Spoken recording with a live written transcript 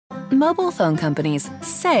Mobile phone companies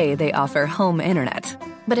say they offer home internet.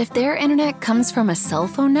 But if their internet comes from a cell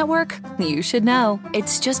phone network, you should know.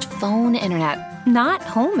 It's just phone internet, not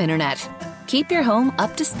home internet. Keep your home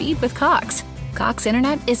up to speed with Cox. Cox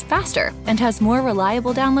internet is faster and has more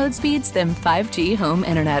reliable download speeds than 5G home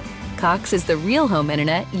internet. Cox is the real home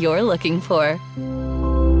internet you're looking for.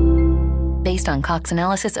 Based on Cox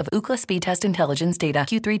analysis of Ookla speed test intelligence data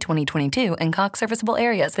Q3 2022 and Cox serviceable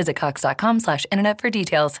areas, visit cox.com/internet for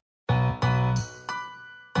details.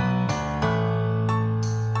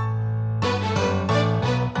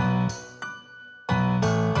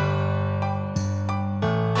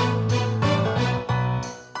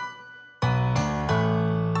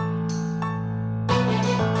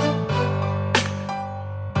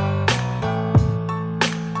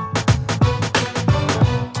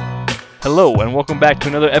 Hello, and welcome back to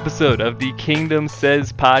another episode of the Kingdom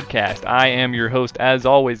Says podcast. I am your host, as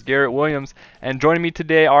always, Garrett Williams, and joining me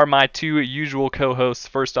today are my two usual co-hosts.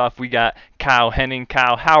 First off, we got Kyle Henning.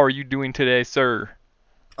 Kyle, how are you doing today, sir?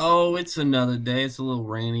 Oh, it's another day. It's a little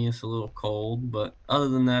rainy. It's a little cold, but other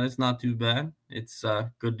than that, it's not too bad. It's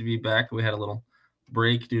good to be back. We had a little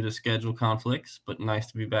break due to schedule conflicts, but nice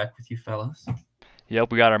to be back with you fellas.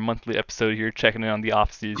 Yep, we got our monthly episode here, checking in on the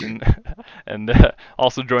off season, and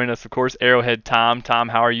also joining us, of course, Arrowhead Tom. Tom,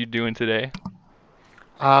 how are you doing today?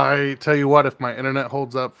 I tell you what, if my internet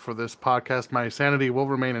holds up for this podcast, my sanity will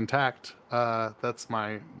remain intact. It's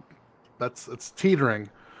teetering.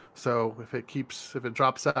 So if it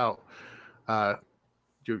drops out, I'm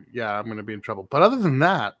going to be in trouble. But other than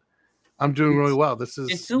that, I'm doing really well. It's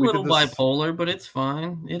a little bipolar, but it's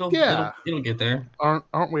fine. It'll get there.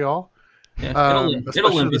 Aren't we all? Yeah,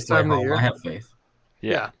 it'll limp this time of the year. I have faith.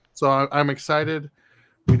 Yeah. So I'm excited.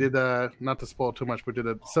 We did not to spoil too much. We did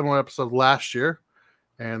a similar episode last year,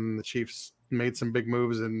 and the Chiefs made some big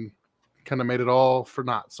moves and kind of made it all for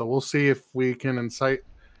naught. So we'll see if we can incite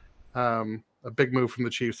a big move from the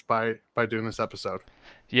Chiefs by doing this episode.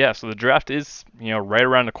 Yeah, so the draft is right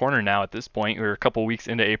around the corner now. At this point, we're a couple weeks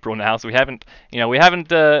into April now, so we haven't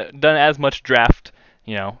done as much draft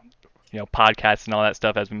podcasts and all that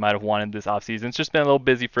stuff as we might have wanted this offseason. It's just been a little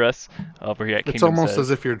busy for us over here at Kingdom It's almost Says.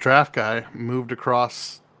 as if your draft guy moved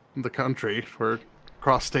across the country or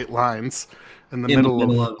across state lines in the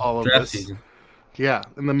middle of all of this. Season. Yeah,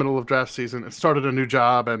 in the middle of draft season. It started a new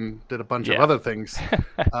job and did a bunch of other things.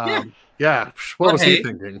 What was he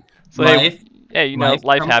thinking? So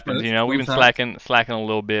life happens. We've been slacking a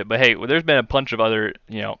little bit, but hey, there's been a bunch of other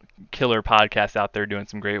killer podcasts out there doing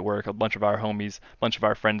some great work. A bunch of our homies, a bunch of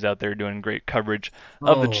our friends out there doing great coverage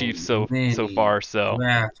of the Chiefs so far. So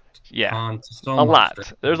a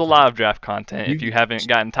lot. There's a lot of draft content. If you haven't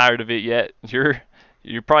gotten tired of it yet, you're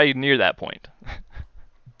probably near that point.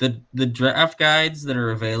 The draft guides that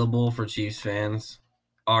are available for Chiefs fans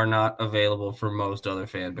are not available for most other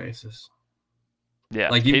fan bases. Yeah,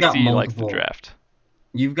 like you've got likes the draft.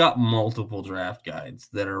 You've got multiple draft guides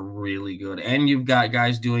that are really good, and you've got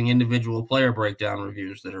guys doing individual player breakdown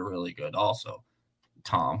reviews that are really good also,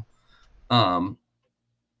 Tom.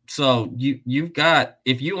 So you've got,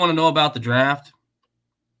 if you want to know about the draft,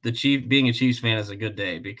 being a Chiefs fan is a good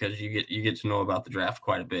day because you get to know about the draft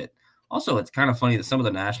quite a bit. Also, it's kind of funny that some of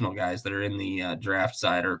the national guys that are in the draft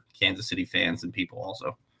side are Kansas City fans and people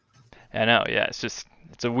also. I know, yeah.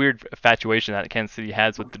 It's a weird infatuation that Kansas City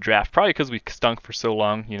has with the draft. Probably because we stunk for so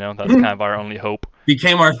long, that was kind of our only hope.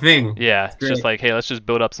 Became our thing. Yeah, it's just like, hey, let's just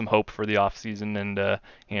build up some hope for the offseason and,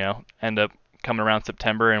 end up coming around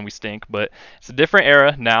September and we stink. But it's a different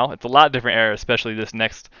era now. It's a lot different era, especially this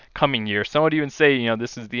next coming year. Some would even say,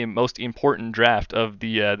 this is the most important draft of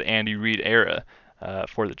the Andy Reid era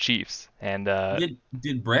for the Chiefs. And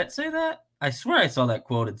did Brett say that? I swear I saw that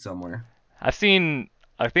quoted somewhere.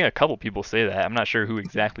 I think a couple people say that. I'm not sure who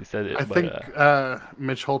exactly said it. I think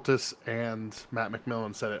Mitch Holthus and Matt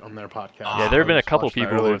McMillan said it on their podcast. Yeah, there have been a couple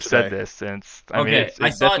people who have said this, and it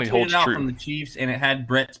definitely holds true. From the Chiefs, and it had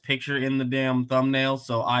Brett's picture in the damn thumbnail,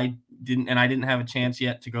 so I didn't have a chance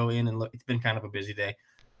yet to go in and look. It's been kind of a busy day.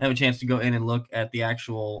 I have a chance to go in and look at the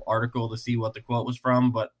actual article to see what the quote was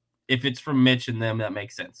from, but if it's from Mitch and them, that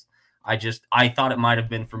makes sense. I thought it might have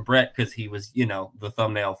been from Brett because he was, the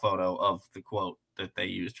thumbnail photo of the quote that they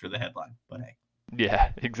used for the headline. But hey.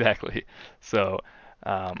 Yeah, exactly. So,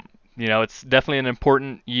 it's definitely an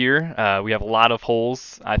important year. We have a lot of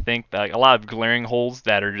holes, I think, a lot of glaring holes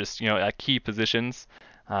that are just, at key positions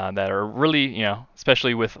that are really,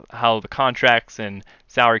 especially with how the contracts and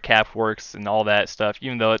salary cap works and all that stuff,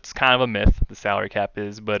 even though it's kind of a myth, the salary cap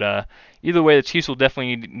is. But either way, the Chiefs will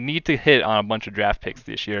definitely need to hit on a bunch of draft picks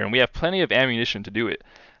this year, and we have plenty of ammunition to do it.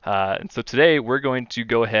 And so today we're going to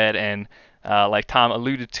go ahead and like Tom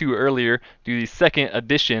alluded to earlier, do the second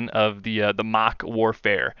edition of the mock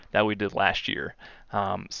warfare that we did last year.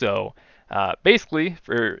 Basically,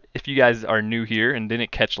 for if you guys are new here and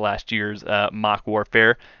didn't catch last year's mock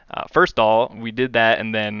warfare, first of all, we did that,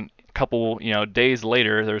 and then a couple days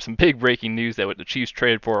later, there was some big breaking news that the Chiefs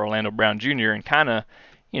traded for Orlando Brown Jr. and kind of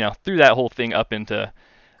threw that whole thing up into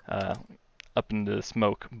the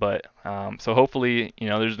smoke. But so hopefully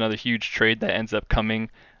there's another huge trade that ends up coming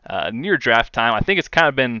near draft time. I think it's kind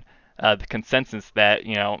of been the consensus that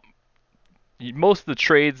most of the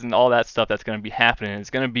trades and all that stuff that's going to be happening is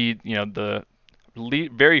going to be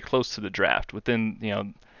very close to the draft,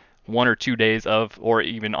 within 1 or 2 days of, or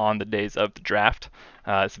even on the days of the draft.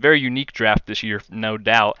 It's a very unique draft this year, no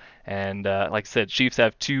doubt. And like I said, Chiefs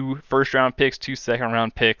have 2 first-round picks, 2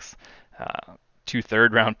 second-round picks, 2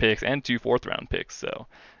 third-round picks, and 2 fourth-round picks. So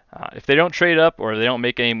if they don't trade up or they don't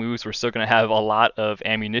make any moves, we're still going to have a lot of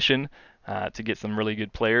ammunition to get some really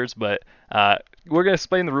good players. But we're going to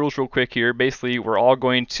explain the rules real quick here. Basically, we're all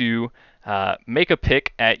going to make a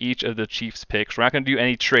pick at each of the Chiefs picks. We're not going to do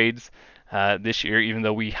any trades this year, even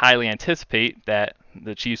though we highly anticipate that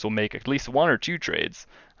the Chiefs will make at least 1 or 2 trades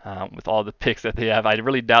with all the picks that they have. I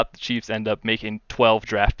really doubt the Chiefs end up making 12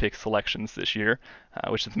 draft pick selections this year,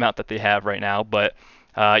 which is the amount that they have right now. But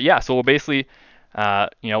so we'll basically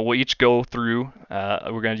we'll each go through.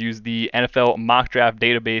 We're going to use the NFL mock draft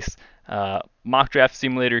database mock draft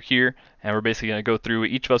simulator here, and we're basically going to go through.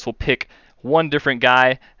 Each of us will pick one different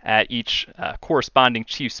guy at each corresponding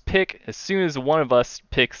Chiefs pick. As soon as one of us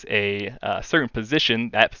picks a certain position,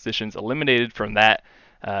 that position's eliminated from that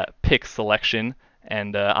pick selection,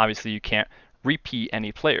 and obviously you can't repeat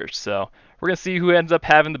any players. So we're going to see who ends up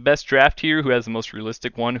having the best draft here, who has the most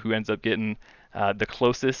realistic one, who ends up getting the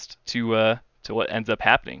closest to what ends up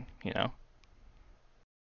happening,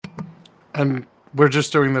 And we're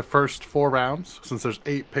just doing the first 4 rounds since there's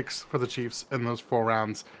 8 picks for the Chiefs in those 4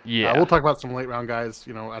 rounds. Yeah. We'll talk about some late round guys,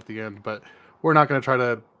 at the end, but we're not going to try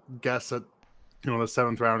to guess at, the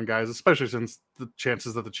 7th round guys, especially since the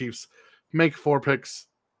chances that the Chiefs make 4 picks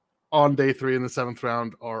on day 3 in the 7th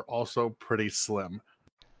round are also pretty slim.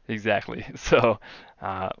 Exactly. So,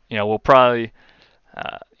 we'll probably,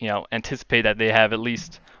 anticipate that they have at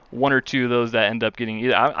least 1 or 2 of those that end up getting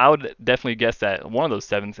either. I would definitely guess that one of those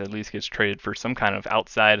 7s at least gets traded for some kind of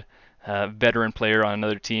outside veteran player on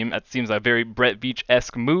another team. That seems like a very Brett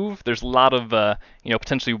Veach-esque move. There's a lot of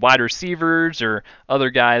potentially wide receivers or other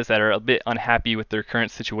guys that are a bit unhappy with their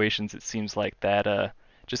current situations. It seems like that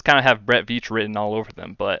just kind of have Brett Veach written all over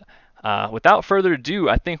them. But without further ado,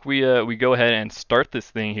 I think we go ahead and start this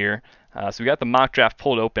thing here. So we got the mock draft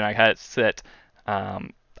pulled open. I had it set.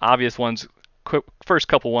 Obvious ones. First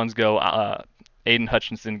couple ones go Aiden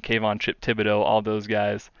Hutchinson, Kayvon Chip Thibodeau, all those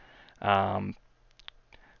guys.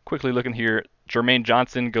 Quickly looking here, Jermaine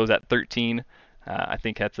Johnson goes at 13. I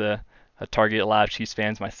think that's a target a lot of Chiefs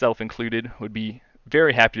fans, myself included, would be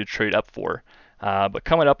very happy to trade up for. But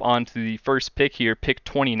coming up onto the first pick here, pick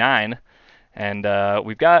 29, and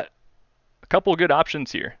we've got a couple of good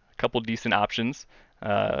options here, a couple decent options.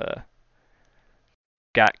 Got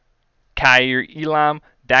Kaiir Elam,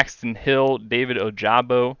 Daxton Hill, David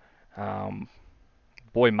Ojabo,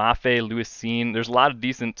 Boy Mafe, Lewis Cine. There's a lot of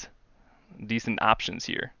decent options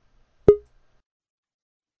here.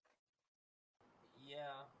 Yeah,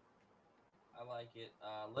 I like it.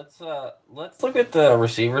 Let's look at the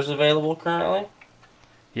receivers available currently.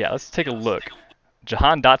 Yeah, let's take a look.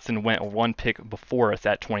 Jahan Dotson went 1 pick before us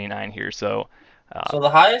at 29 here, so the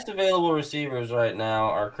highest available receivers right now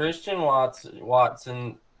are Christian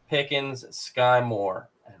Watson, Pickens, Sky Moore.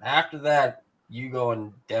 And after that, you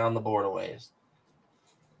going down the board a ways.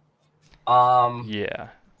 Yeah.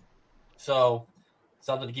 So,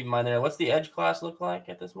 something to keep in mind there. What's the edge class look like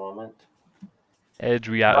at this moment? Edge,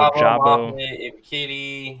 we got Ojabo.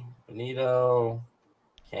 Kitty, Benito,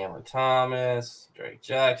 Cameron Thomas, Drake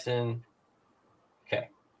Jackson. Okay.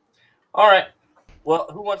 All right. Well,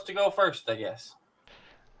 who wants to go first, I guess?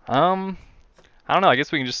 I don't know. I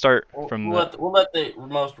guess we can just start from we'll let the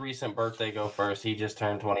most recent birthday go first. He just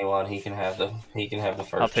turned 21. He can have the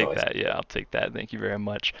first. I'll take choice. that. Yeah, I'll take that. Thank you very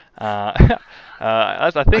much. I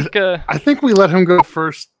think I think we let him go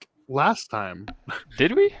first last time.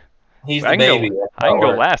 Did we? He's the baby. I can go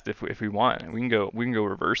last if we want. We can go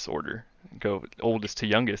reverse order. Go oldest to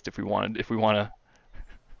youngest if we want to.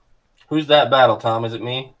 Who's that battle, Tom? Is it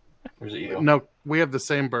me or is it you? No, we have the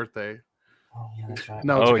same birthday. Oh yeah, that's right.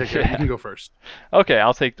 No, it's okay. Yeah. You can go first. Okay,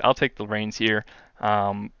 I'll take the reins here.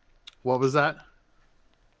 What was that?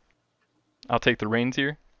 I'll take the reins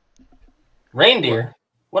here. Reindeer?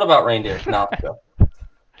 What about reindeer? No, let's go.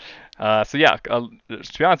 So yeah, to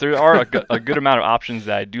be honest, there are a good amount of options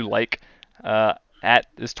that I do like at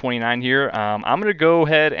this 29 here. I'm gonna go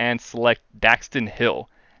ahead and select Daxton Hill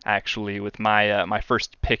actually with my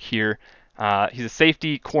first pick here. He's a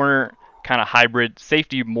safety corner kind of hybrid,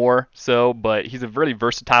 safety more so, but he's a really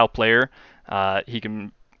versatile player. He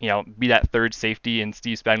can be that third safety in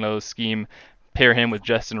Steve Spagnuolo's scheme. Pair him with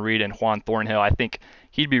Justin Reed and Juan Thornhill. I think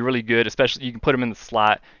he'd be really good, especially you can put him in the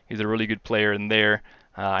slot. He's a really good player in there.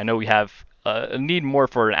 I know we have a need more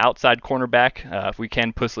for an outside cornerback. If we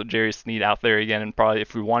can put Jerry Sneed out there again, and probably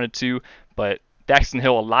if we wanted to. But Daxton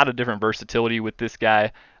Hill, a lot of different versatility with this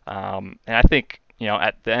guy. And I think,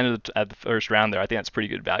 at the end of the first round there, I think that's pretty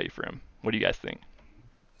good value for him. What do you guys think?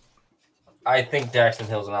 I think Daxton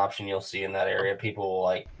Hill's an option you'll see in that area.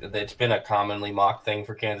 People it's been a commonly mocked thing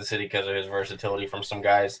for Kansas City because of his versatility from some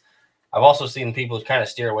guys. I've also seen people kind of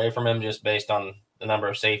steer away from him just based on the number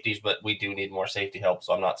of safeties, but we do need more safety help,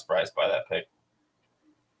 so I'm not surprised by that pick.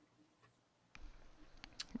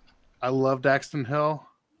 I love Daxton Hill.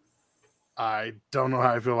 I don't know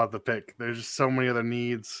how I feel about the pick. There's just so many other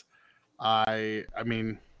needs. I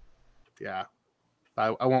mean, yeah,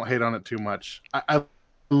 I won't hate on it too much. I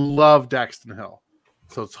love Daxton Hill,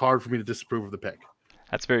 so it's hard for me to disapprove of the pick.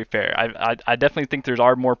 That's very fair. I definitely think there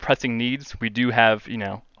are more pressing needs. We do have,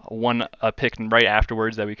 one pick right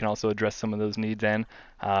afterwards that we can also address some of those needs in.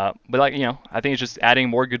 But I think it's just adding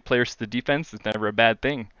more good players to the defense is never a bad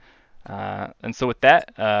thing. And so with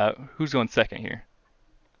that, who's going second here?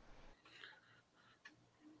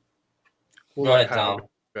 Go ahead, Tom.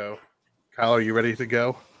 Go. Kyle, are you ready to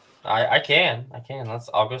go? I can.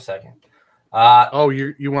 I'll go second.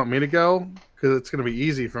 You want me to go? Because it's going to be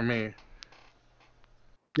easy for me.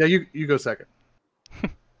 Yeah, you go second.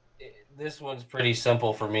 This one's pretty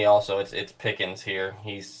simple for me. Also, it's Pickens here.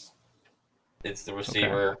 It's the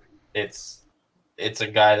receiver. Okay. It's a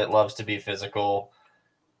guy that loves to be physical.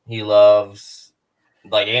 He loves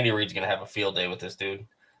Andy Reid's going to have a field day with this dude.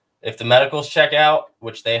 If the medicals check out,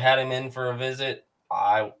 which they had him in for a visit,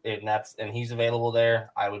 and he's available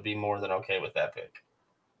there, I would be more than okay with that pick.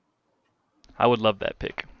 I would love that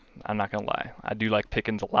pick. I'm not going to lie. I do like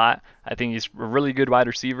Pickens a lot. I think he's a really good wide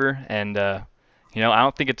receiver, and I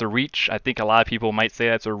don't think it's a reach. I think a lot of people might say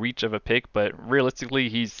that's a reach of a pick, but realistically,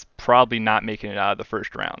 he's probably not making it out of the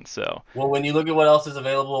first round. So, well, when you look at what else is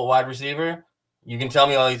available at wide receiver, you can tell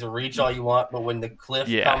me he's a reach all you want, but when the cliff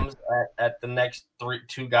comes at the next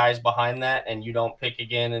two guys behind that, and you don't pick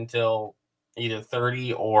again until either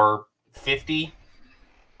 30 or 50,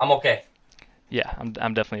 I'm okay. Yeah,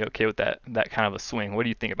 I'm definitely okay with that kind of a swing. What do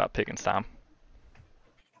you think about Pickens, Tom?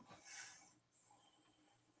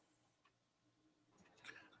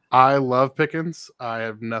 I love Pickens. I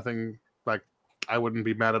have nothing I wouldn't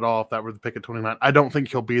be mad at all if that were the pick at 29. I don't think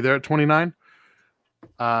he'll be there at 29.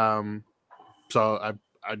 So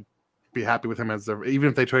I'd be happy with him even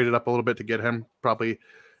if they traded up a little bit to get him, probably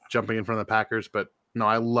jumping in front of the Packers. But no,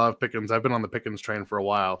 I love Pickens. I've been on the Pickens train for a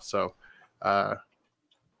while. So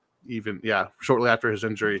shortly after his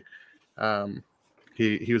injury,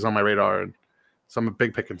 he was on my radar, and so I'm a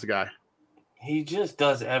big Pickens guy. He just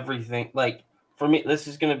does everything. For me, this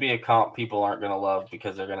is going to be a comp people aren't going to love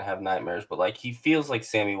because they're going to have nightmares. But he feels like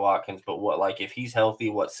Sammy Watkins. But if he's healthy,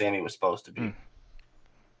 what Sammy was supposed to be.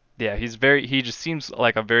 Yeah, he just seems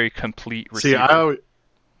like a very complete receiver.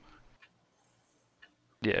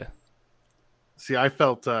 See, I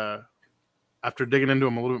felt after digging into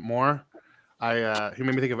him a little bit more, he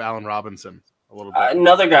made me think of Allen Robinson a little bit.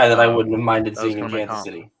 Another guy that I wouldn't have minded seeing in Kansas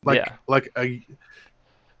City.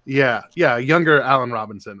 A younger Allen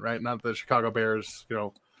Robinson, right? Not the Chicago Bears,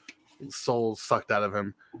 soul sucked out of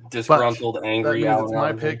him. Disgruntled, angry Allen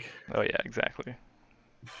Robinson. My pick. Oh yeah, exactly.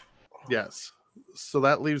 Yes. So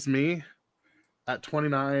that leaves me at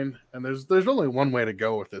 29, and there's only one way to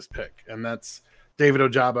go with this pick, and that's David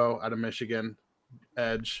Ojabo out of Michigan,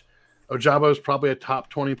 edge. Ojabo is probably a top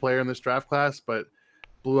 20 player in this draft class, but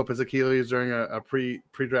blew up his Achilles during a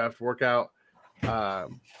pre-draft workout.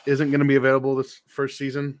 Isn't going to be available this first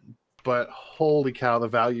season, but holy cow, the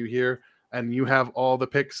value here. And you have all the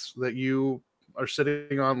picks that you are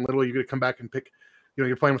sitting on. Literally, you're going to come back and pick,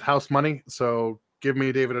 you're playing with house money. So give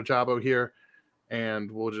me David Ojabo here,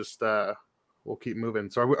 and we'll just, we'll keep moving.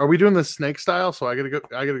 So are we doing this snake style? So I got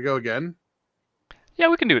to go again. Yeah,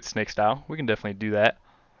 we can do it snake style. We can definitely do that.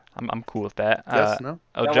 I'm cool with that. Yes, no?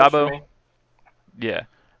 Ojabo. Yeah.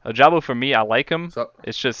 Ojabo for me, I like him. So,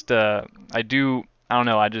 it's just I don't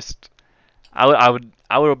know.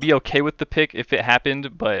 I would be okay with the pick if it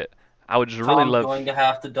happened, but I would just really love. going to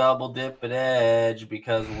have to double dip at edge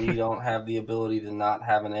because we don't have the ability to not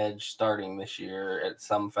have an edge starting this year at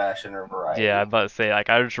some fashion or variety. Yeah, I'm about to say, like,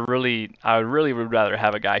 I really would rather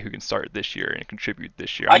have a guy who can start this year and contribute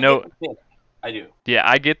this year. I know. I do. Yeah,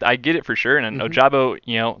 I get it for sure. And Ojabo,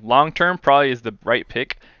 long term probably is the right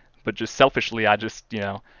pick, but just selfishly, I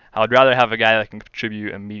would rather have a guy that can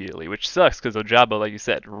contribute immediately, which sucks because Ojabo, like you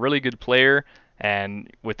said, really good player. And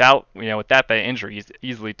without that injury, he's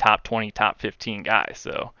easily top 20, top 15 guy.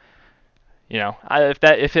 So,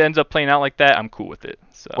 if it ends up playing out like that, I'm cool with it.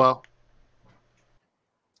 So. Well,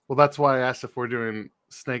 that's why I asked if we're doing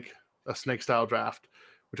a snake style draft,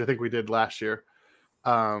 which I think we did last year,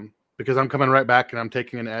 because I'm coming right back and I'm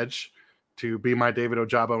taking an edge to be my David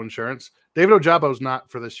Ojabo insurance. David Ojabo is not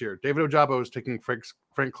for this year. David Ojabo is taking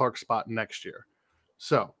Frank Clark's spot next year.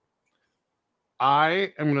 So.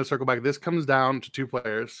 I am going to circle back. This comes down to two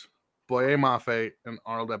players, Boye Mafe and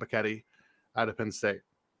Arnold Ebiketie out of Penn State.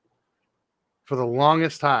 For the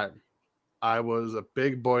longest time, I was a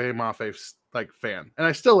big Boye Mafe fan, and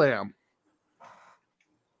I still am.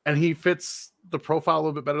 And he fits the profile a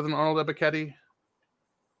little bit better than Arnold Ebiketie.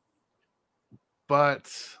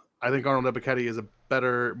 But I think Arnold Ebiketie is a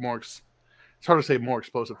better, it's hard to say more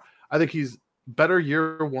explosive. I think he's better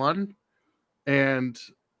year one, and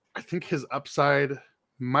I think his upside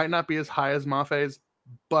might not be as high as Mafe's,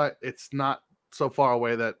 but it's not so far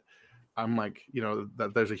away that I'm like,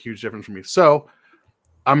 that there's a huge difference for me. So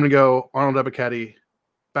I'm going to go Arnold Ebiketie,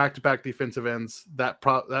 back-to-back defensive ends. That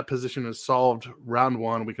position is solved round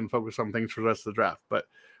one. We can focus on things for the rest of the draft. But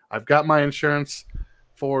I've got my insurance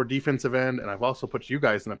for defensive end, and I've also put you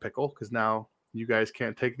guys in a pickle because now you guys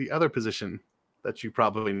can't take the other position that you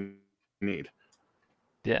probably need.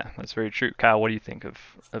 Yeah, that's very true. Kyle, what do you think of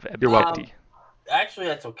Ebiketie? Actually,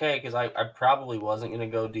 that's okay because I probably wasn't going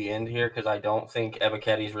to go D-end here because I don't think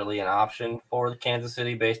Ebiketie is really an option for the Kansas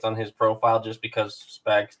City based on his profile just because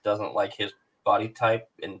Spags doesn't like his body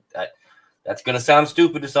type. And that's going to sound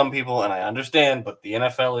stupid to some people, and I understand, but the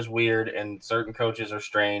NFL is weird and certain coaches are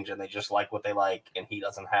strange and they just like what they like, and he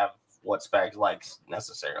doesn't have what Spags likes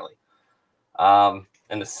necessarily.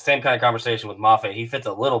 And the same kind of conversation with Mafe. He fits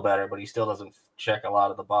a little better, but he still doesn't check a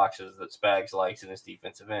lot of the boxes that Spags likes in his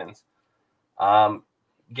defensive ends.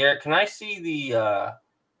 Garrett, can I see the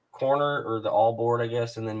corner or the all board, I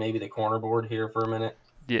guess, and then maybe the corner board here for a minute?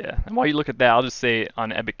 Yeah, and while you look at that, I'll just say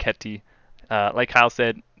on Ebiketie, like Kyle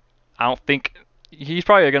said, I don't think he's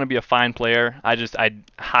probably going to be a fine player. I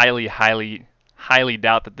highly, highly, highly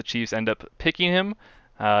doubt that the Chiefs end up picking him,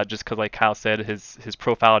 just because, like Kyle said, his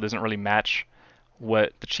profile doesn't really match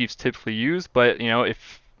what the Chiefs typically use. But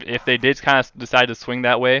if they did kind of decide to swing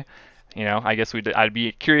that way, I guess I'd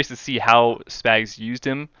be curious to see how Spags used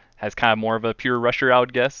him as kind of more of a pure rusher, I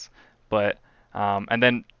would guess. But and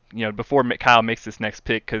then before Kyle makes this next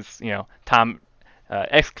pick, because Tom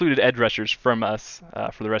excluded edge rushers from us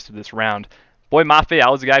for the rest of this round. Boye Mafe, I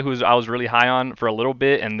was a guy I was really high on for a little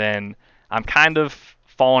bit, and then I'm kind of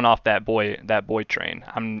falling off that boy train.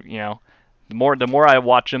 I'm the more I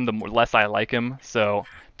watch him, the less I like him. So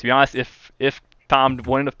to be honest, if Tom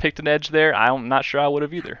wouldn't have picked an edge there, I'm not sure I would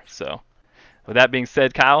have either. So with that being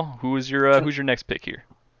said, Kyle, who's your next pick here?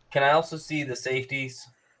 Can I also see the safeties?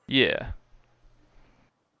 Yeah.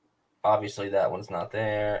 Obviously that one's not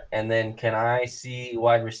there. And then can I see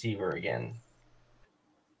wide receiver again?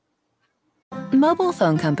 Mobile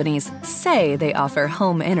phone companies say they offer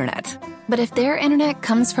home internet. But if their internet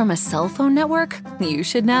comes from a cell phone network, you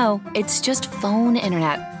should know. It's just phone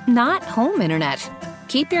internet, not home internet.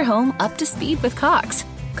 Keep your home up to speed with Cox.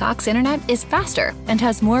 Cox internet is faster and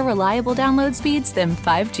has more reliable download speeds than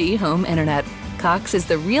 5G home internet. Cox is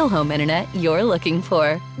the real home internet you're looking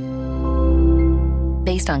for.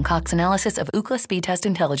 Based on Cox analysis of Ookla speed test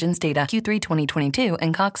intelligence data Q3 2022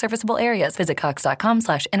 and Cox serviceable areas, visit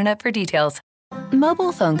cox.com/internet for details.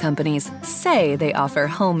 Mobile phone companies say they offer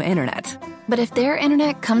home internet. But if their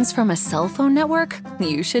internet comes from a cell phone network,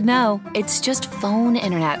 you should know. It's just phone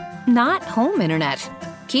internet, not home internet.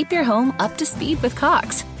 Keep your home up to speed with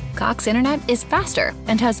Cox. Cox internet is faster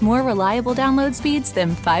and has more reliable download speeds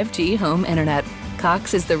than 5G home internet.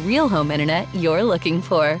 Cox is the real home internet you're looking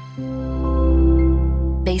for.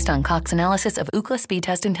 Based on Cox analysis of Ookla speed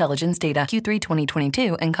test intelligence data Q3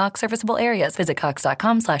 2022 and Cox serviceable areas, visit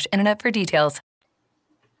cox.com/internet for details.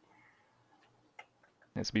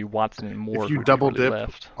 It's be Watson and Moore. If you double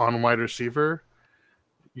dip on wide receiver,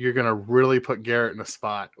 you're gonna really put Garrett in a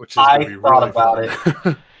spot, which is gonna be really fun.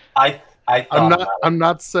 It. I thought I'm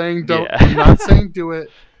not saying don't. Yeah. I'm not saying do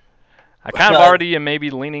it. I kind of already am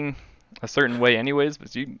maybe leaning a certain way, anyways.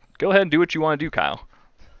 But you go ahead and do what you want to do, Kyle.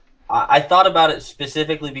 I thought about it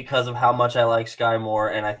specifically because of how much I like Sky Moore,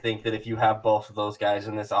 and I think that if you have both of those guys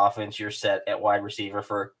in this offense, you're set at wide receiver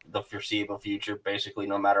for the foreseeable future, basically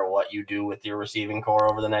no matter what you do with your receiving core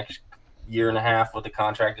over the next year and a half with the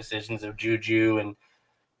contract decisions of Juju and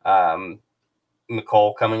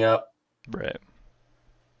McCole coming up. Right.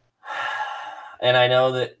 And I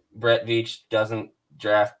know that Brett Veach doesn't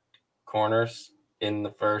draft corners in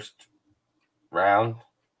the first round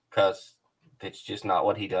because it's just not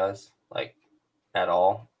what he does, like, at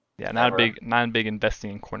all. Yeah, not a big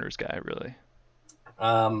investing in corners guy, really.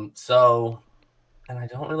 So, and I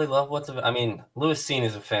don't really love Lewis Cine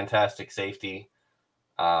is a fantastic safety.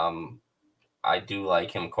 I do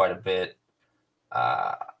like him quite a bit.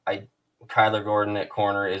 Kyler Gordon at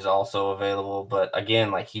corner is also available, but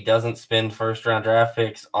again, like, he doesn't spend first round draft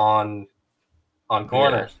picks on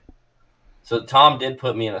corners. Yeah. So Tom did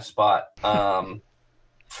put me in a spot.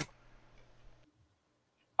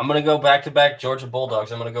 I'm going to go back-to-back Georgia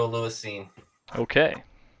Bulldogs. I'm going to go Lewis Cine. Okay.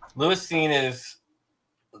 Lewis Cine is,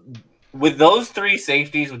 with those three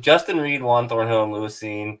safeties, with Justin Reed, Juan Thornhill, and Lewis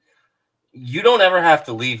Cine, you don't ever have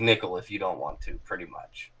to leave nickel if you don't want to, pretty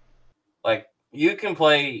much. Like, you can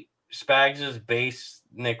play Spags' base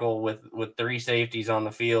nickel with three safeties on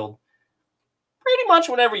the field pretty much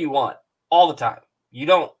whenever you want, all the time. You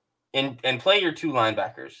don't, and play your two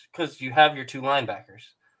linebackers because you have your two linebackers.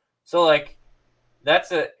 So, like,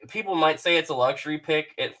 people might say it's a luxury pick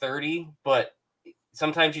at 30, but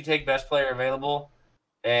sometimes you take best player available.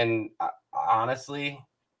 And honestly,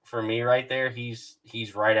 for me right there, he's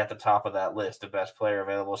right at the top of that list of best player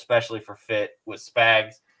available, especially for fit with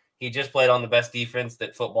Spags. He just played on the best defense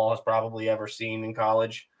that football has probably ever seen in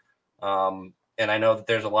college. And I know that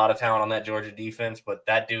there's a lot of talent on that Georgia defense, but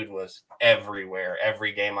that dude was everywhere,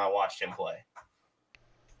 every game I watched him play.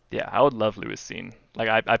 Yeah, I would love Lewis Cine. Like,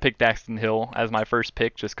 I picked Daxton Hill as my first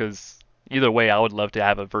pick just because either way I would love to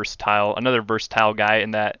have another versatile guy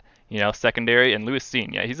in that, secondary. And Lewis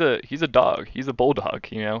Cine, yeah, he's a dog. He's a bulldog,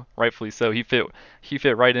 rightfully so. He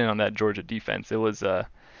fit right in on that Georgia defense. It was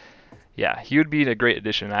yeah, he would be a great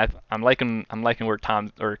addition. I'm liking where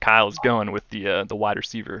Kyle's going with the wide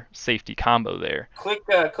receiver safety combo there. Click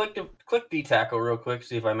D tackle real quick,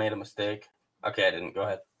 see if I made a mistake. Okay, I didn't. Go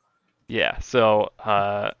ahead. Yeah, so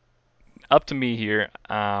up to me here.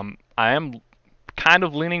 I am kind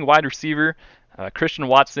of leaning wide receiver. Christian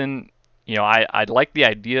Watson, I like the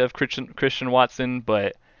idea of Christian Watson,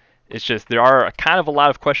 but it's just there are kind of a lot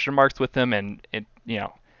of question marks with him, and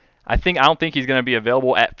I don't think he's going to be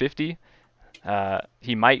available at 50.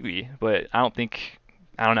 He might be, but I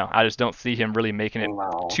don't know. I just don't see him really making it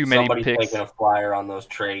too many Somebody picks. Taking a flyer on those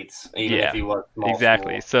traits, even if he was small.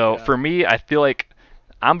 Exactly. So for me, I feel like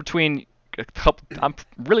I'm between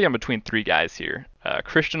three guys here: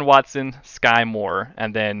 Christian Watson, Sky Moore,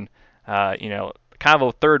 and then kind of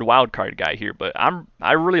a third wild card guy here. But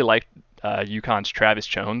I really like UConn's Travis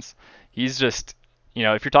Jones. He's just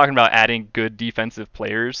if you're talking about adding good defensive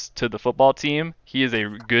players to the football team, he is a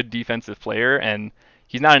good defensive player, and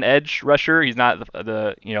he's not an edge rusher. He's not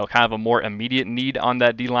the kind of a more immediate need on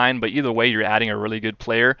that D-line, but either way, you're adding a really good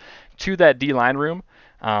player to that D-line room.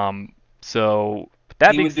 So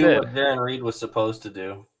that being said, he would do what Darren Reed was supposed to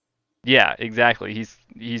do. Yeah, exactly.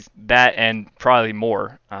 He's that and probably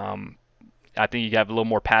more. I think you have a little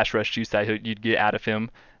more pass rush juice that you'd get out of him.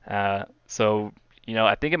 So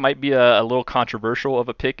I think it might be a little controversial of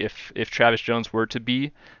a pick if Travis Jones were to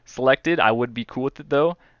be selected. I would be cool with it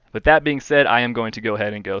though. But that being said, I am going to go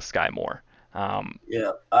ahead and go Sky Moore.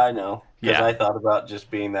 Yeah, I know. Because I thought about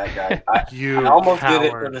just being that guy. I almost did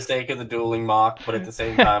it for the sake of the dueling mock, but at the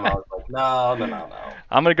same time, I was like, no.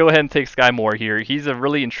 I'm going to go ahead and take Sky Moore here. He's a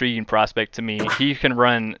really intriguing prospect to me. He can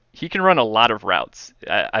run a lot of routes.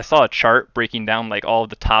 I saw a chart breaking down like all of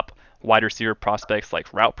the top wide receiver prospects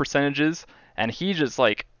like route percentages, and he just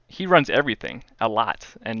he runs everything a lot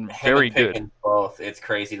and very good. Both. It's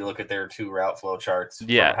crazy to look at their two route flow charts.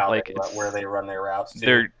 Yeah, where they run their routes.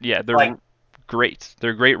 Too. They're great.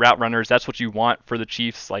 They're great route runners. That's what you want for the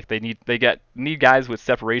Chiefs. Like they need guys with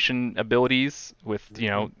separation abilities, with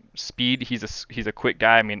speed. He's a quick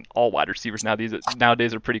guy. I mean, all wide receivers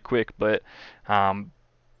nowadays are pretty quick, but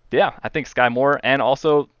yeah, I think Sky Moore, and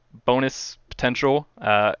also bonus potential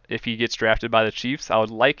if he gets drafted by the Chiefs. I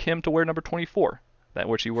would like him to wear number 24,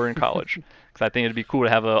 which he wore in college, because I think it'd be cool to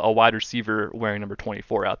have a wide receiver wearing number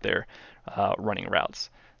 24 out there running routes.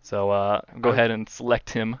 So go ahead and select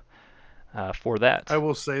him for that. I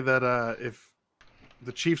will say that if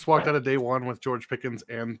the Chiefs walked out of day one with George Pickens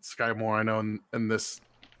and Sky Moore, I know in this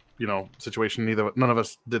situation none of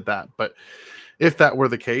us did that, but if that were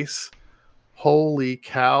the case, holy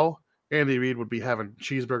cow, Andy Reid would be having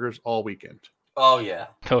cheeseburgers all weekend. Oh yeah.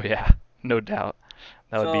 Oh yeah, no doubt.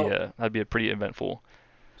 So- That'd be a pretty eventful.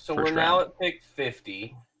 So First we're now round. at pick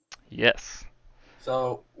 50. Yes.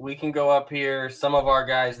 So we can go up here. Some of our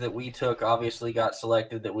guys that we took obviously got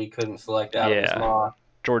selected that we couldn't select out of this Yeah. mock.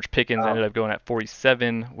 George Pickens Um, ended up going at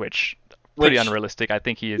 47, which pretty Which- unrealistic. I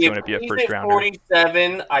think he is If going to be a he's first at rounder.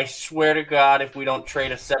 47, I swear to God, if we don't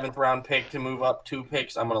trade a 7th round pick to move up 2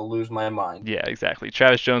 picks, I'm going to lose my mind. Yeah, exactly.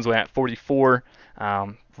 Travis Jones went at 44.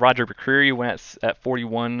 Roger McCreary went at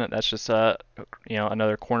 41. That's just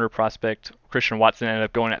another corner prospect. Christian Watson ended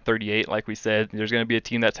up going at 38. Like we said, there's going to be a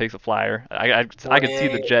team that takes a flyer. I could see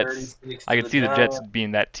the 28, Jets. 36 I to could see the Jets Giants.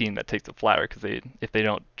 being that team that takes the flyer because if they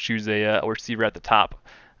don't choose a receiver at the top.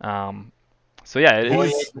 So yeah, it Boy,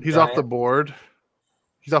 is. He's off the board.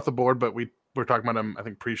 He's off the board, but we're talking about him, I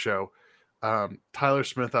think, pre-show. Tyler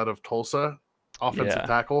Smith out of Tulsa, offensive Yeah.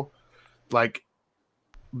 tackle. Like,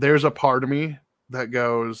 there's a part of me that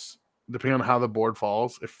goes, depending on how the board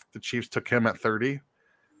falls, if the Chiefs took him at 30,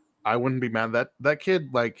 I wouldn't be mad. That kid,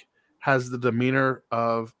 like, has the demeanor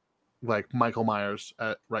of, like, Michael Myers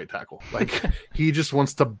at right tackle. Like, he just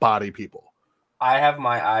wants to body people. I have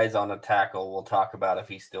my eyes on a tackle we'll talk about if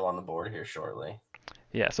he's still on the board here shortly.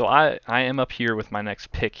 Yeah, so I am up here with my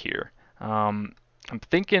next pick here. I'm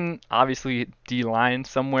thinking, obviously, D-line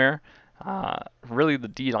somewhere. Really, the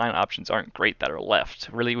D-line options aren't great that are left.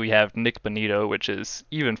 Really, we have Nick Bonito, which is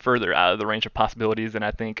even further out of the range of possibilities than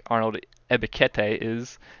I think Arnold Ebiketie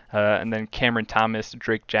is. And then Cameron Thomas,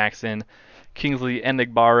 Drake Jackson, Kingsley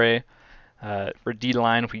Enagbare. For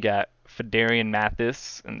D-line, we got Fedarian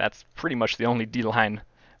Mathis, and that's pretty much the only D-line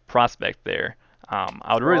prospect there.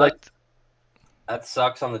 I would really like to... That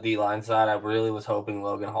sucks on the D-line side. I really was hoping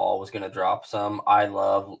Logan Hall was going to drop some. I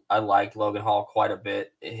liked Logan Hall quite a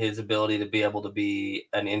bit. His ability to be able to be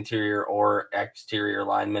an interior or exterior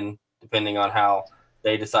lineman, depending on how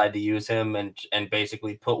they decide to use him and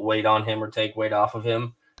basically put weight on him or take weight off of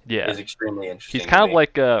him, Yeah, is extremely interesting. he's to kind of me.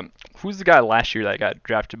 like who's the guy last year that got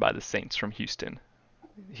drafted by the Saints from Houston?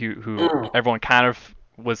 Who everyone kind of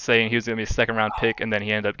was saying he was going to be a second round pick, and then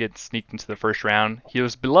he ended up getting sneaked into the first round. He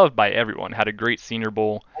was beloved by everyone, had a great Senior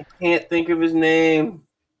Bowl. I can't think of his name.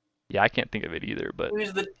 Yeah, I can't think of it either, but He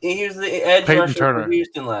was the edge Peyton rusher Turner. for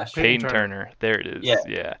Houston last year. Peyton Turner. Turner. There it is. Yeah.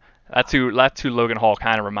 Yeah. That's who Logan Hall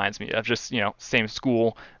kind of reminds me of. Just, same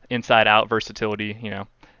school, inside out versatility,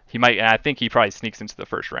 He might, and I think he probably sneaks into the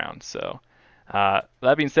first round. So,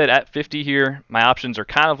 that being said, at 50 here, my options are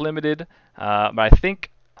kind of limited, but I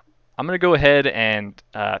think I'm going to go ahead and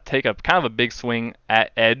take a kind of a big swing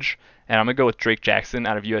at edge, and I'm going to go with Drake Jackson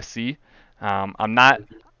out of USC.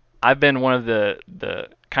 I've been one of the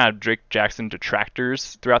kind of Drake Jackson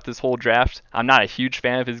detractors throughout this whole draft. I'm not a huge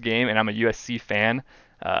fan of his game, and I'm a USC fan,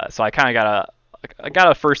 so I kind of got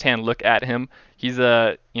a firsthand look at him. He's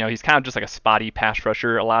he's kind of just like a spotty pass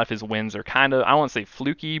rusher. A lot of his wins are kind of, I don't want to say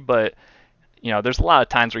fluky, but there's a lot of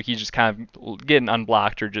times where he's just kind of getting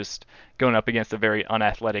unblocked or just going up against a very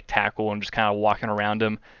unathletic tackle and just kind of walking around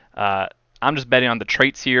him. I'm just betting on the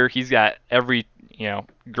traits here. He's got every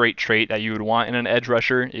great trait that you would want in an edge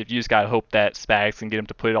rusher. If you just gotta hope that Spags can get him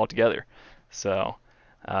to put it all together. So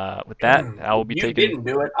with that, I will be You taking. didn't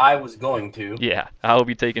do it. I was going to. Yeah, I will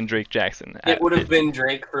be taking Drake Jackson. It would have been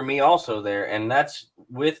Drake for me also there, and that's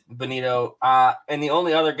with Bonito. And the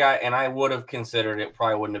only other guy, and I would have considered it,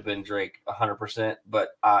 probably wouldn't have been Drake 100%, but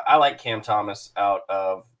I like Cam Thomas out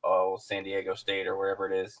of San Diego State or wherever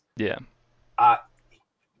it is. Yeah.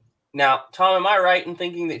 Now, Tom, am I right in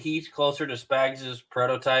thinking that he's closer to Spags'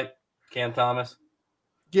 prototype, Cam Thomas?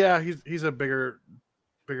 Yeah, he's a bigger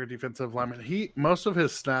defensive lineman. Most of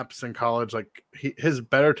his snaps in college, like his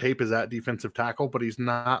better tape is at defensive tackle, but he's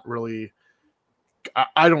not really.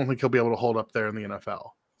 I don't think he'll be able to hold up there in the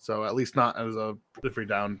NFL. So at least not as a every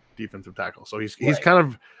down defensive tackle. So he's Right. kind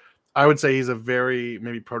of, I would say he's a very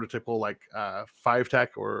maybe prototypical like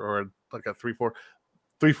 5-tech or like a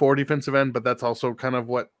 3-4 defensive end, but that's also kind of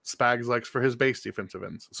what Spags likes for his base defensive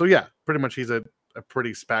ends. So yeah, pretty much he's a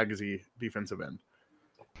pretty Spagsy defensive end.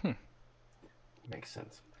 Makes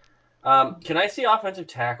sense. Can I see offensive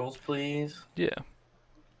tackles, please? Yeah.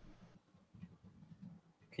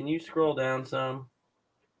 Can you scroll down some?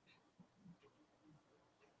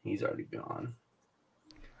 He's already gone.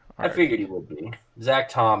 All I right. figured he would be. Zach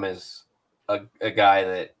Tom is a guy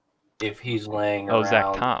that if he's laying Oh, around.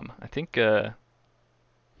 Zach Tom. I think.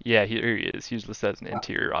 Yeah, here he is. He's listed as an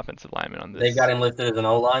interior offensive lineman on this. They got him listed as an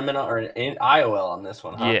O lineman or an IOL on this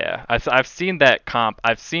one, huh? Yeah, I've seen that comp.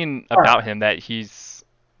 I've seen about him that he's.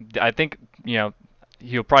 I think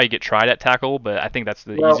he'll probably get tried at tackle, but I think that's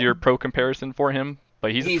the Well, easier pro comparison for him.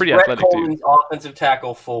 But he's a He's pretty Brett athletic dude. Coleman's offensive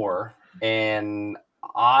tackle 4. and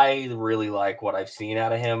I really like what I've seen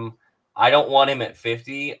out of him. I don't want him at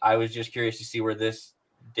 50. I was just curious to see where this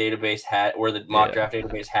database where the mock draft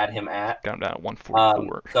database had him at. Got him down at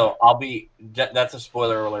 144. So that's a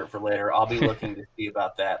spoiler alert for later. I'll be looking to see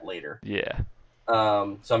about that later. Yeah.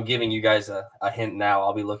 So I'm giving you guys a hint now.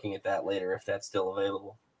 I'll be looking at that later if that's still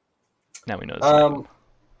available. Now we know this.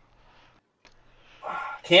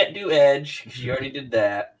 Can't do edge because you already did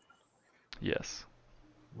that. Yes.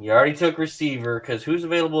 You already took receiver because who's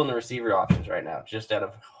available in the receiver options right now? Just out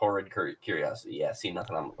of horrid curiosity. Yeah, see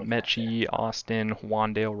nothing. I'm Mechie, Austin,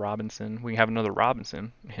 Wandale Robinson. We can have another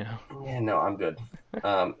Robinson. Yeah, no, I'm good.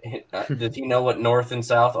 Does he know what north and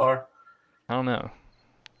south are? I don't know.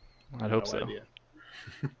 I'd hope so. Idea.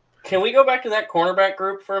 Can we go back to that cornerback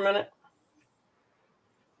group for a minute?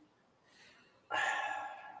 A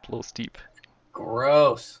little steep.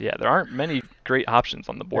 Gross. Yeah, there aren't many great options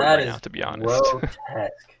on the board That right is now, to be honest.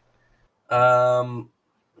 grotesque. No,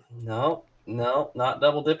 not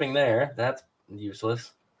double dipping there. That's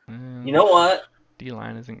useless. You know what?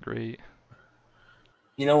 D-line isn't great.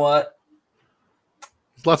 You know what?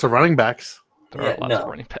 There's lots of running backs. There are lots of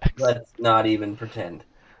running backs. Let's not even pretend.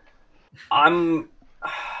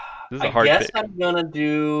 This is a hard guess pick. I'm gonna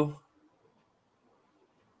do.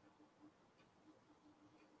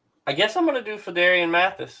 I guess I'm gonna do Fedarian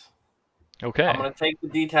Mathis. Okay. I'm gonna take the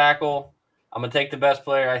D tackle. I'm gonna take the best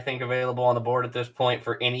player I think available on the board at this point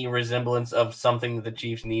for any resemblance of something that the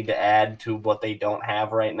Chiefs need to add to what they don't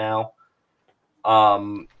have right now.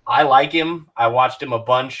 I like him. I watched him a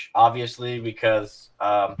bunch, obviously, because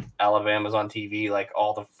Alabama's on TV like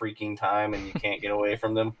all the freaking time, and you can't get away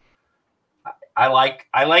from them. I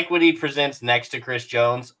like what he presents next to Chris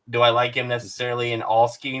Jones. Do I like him necessarily in all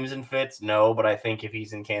schemes and fits? No, but I think if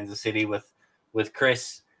he's in Kansas City with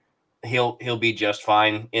Chris, he'll be just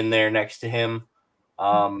fine in there next to him.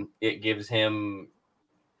 It gives him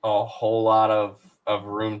a whole lot of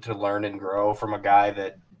room to learn and grow from a guy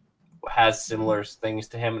that has similar things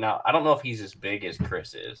to him. Now, I don't know if he's as big as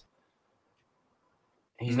Chris is.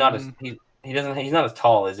 He's not as he's not as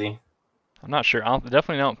tall, is he? I'm not sure. I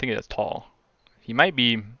definitely don't think it's tall. He might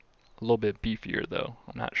be a little bit beefier, though.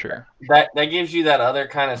 I'm not sure. That gives you that other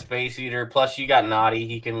kind of space eater. Plus, you got Noddy.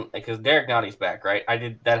 He can because Derek Noddy's back, right?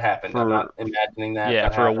 That happened. I'm not imagining that. Yeah,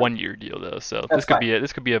 that for happened. a 1-year deal though. So That's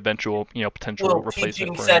this could be eventual, potential Little replacement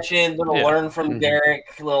teaching for him. session, little learn from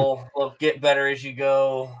Derek, little get better as you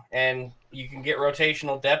go, and you can get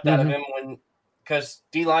rotational depth out of him because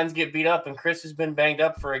D lines get beat up, and Chris has been banged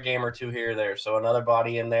up for a game or two here or there. So another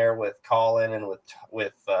body in there with Colin and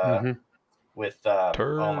with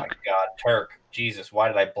oh my God, Turk. Jesus, why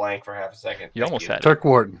did I blank for half a second? You almost had Turk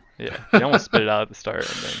Wharton. Yeah, you almost spit it out at the start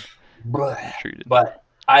and then treated. But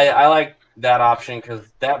I like that option because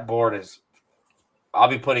that board is. I'll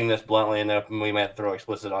be putting this bluntly, and we might throw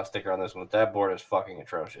explicit on sticker on this one. That board is fucking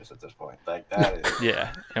atrocious at this point. Like that is.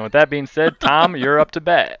 Yeah, and with that being said, Tom, you're up to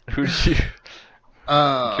bat. Who's you?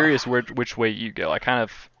 I'm curious which way you go. I kind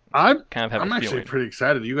of have a feeling. I'm actually pretty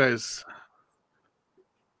excited. You guys.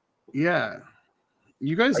 Yeah.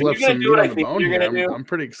 You guys left some meat on the bone here. I'm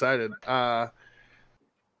pretty excited. Hop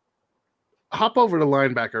over to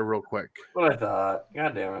linebacker real quick. What I thought.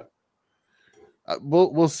 God damn it.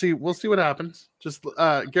 We'll see. We'll see what happens. Just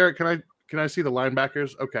Garrett, can I see the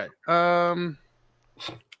linebackers? Okay.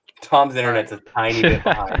 Tom's internet's a tiny bit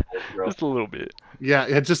behind. Just a little bit.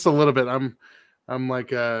 Yeah, just a little bit. I'm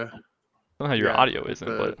like I don't know how your audio isn't,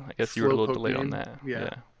 but I guess you were a little delayed on that.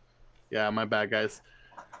 Yeah, my bad, guys.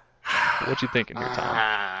 What you thinking here,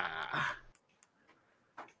 Tom?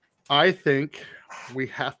 I think we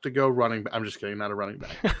have to go running back. I'm just kidding, not a running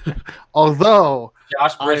back. Although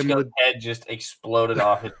Josh Briscoe's head just exploded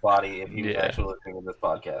off his body if he was actually listening to this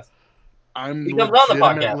podcast. He comes on the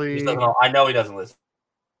podcast. He doesn't know. I know he doesn't listen.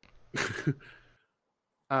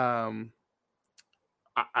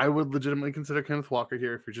 I would legitimately consider Kenneth Walker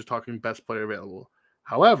here if you're just talking best player available.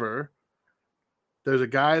 However, there's a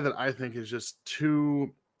guy that I think is just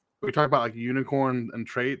too. We talk about like unicorn and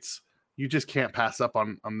traits. You just can't pass up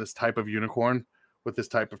on this type of unicorn with this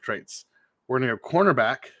type of traits. We're going to go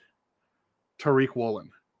cornerback, Tariq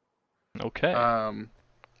Woolen. Okay.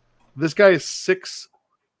 This guy is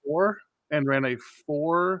 6'4" and ran a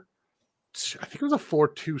 4. I think it was a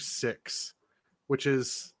 4.26, which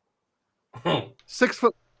is 6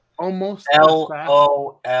 foot almost.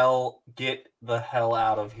 LOL. Get the hell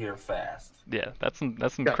out of here fast. Yeah, that's some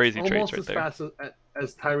crazy traits right there. Almost as fast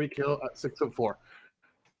as Tyreek Hill at 6'4".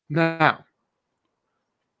 Now,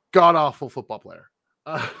 god awful football player.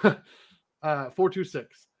 4.26.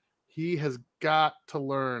 He has got to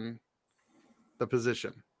learn the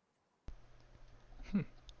position.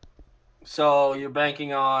 So you're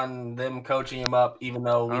banking on them coaching him up, even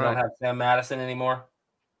though we All don't right. have Sam Madison anymore.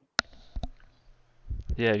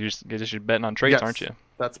 Yeah, you're just betting on traits, Yes, aren't you?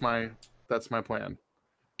 that's my plan.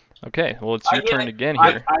 Okay, well it's I your get turn it. again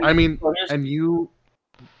here. I mean, so here's- and you.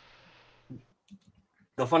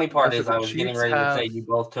 the funny part Yes, is the I was getting Chiefs ready to say have- you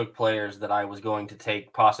both took players that I was going to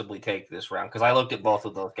possibly take this round, because I looked at both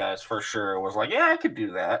of those guys for sure. Was like, yeah, I could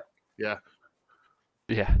do that. Yeah.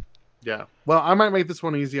 Yeah. Well, I might make this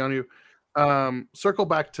one easy on you. Circle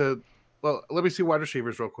back to. Well, let me see wide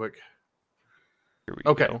receivers real quick. Here we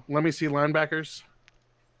Okay, go. let me see linebackers.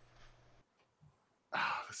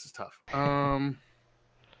 This is tough. I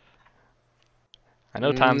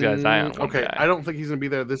know Tom's got his eye on one Okay, guy. I don't think he's gonna be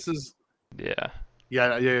there. This is Yeah.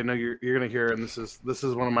 yeah. No, you're gonna hear, and this is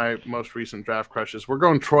one of my most recent draft crushes. We're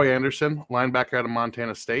going Troy Anderson, linebacker out of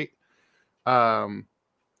Montana State.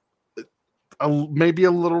 Maybe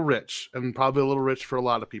a little rich, and probably a little rich for a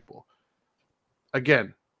lot of people.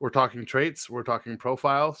 Again, we're talking traits, we're talking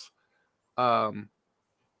profiles.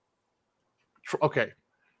 Okay,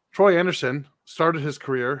 Troy Anderson started his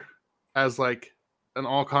career as like an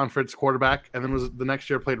all-conference quarterback, and then was the next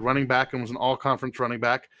year played running back and was an all-conference running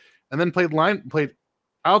back, and then played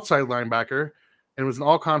outside linebacker and was an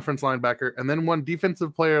all-conference linebacker, and then won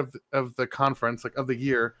defensive player of the conference, like of the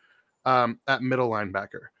year, at middle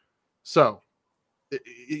linebacker. So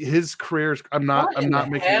his career's I'm not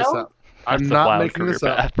making this up. I'm That's a not wild making career this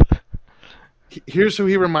up. path. Here's who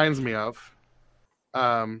he reminds me of.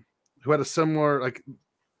 Who had a similar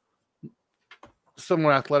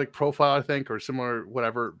athletic profile, I think, or similar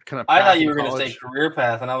whatever kind of. I path thought you in were going to say college. career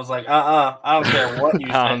path, and I was like, I don't care what you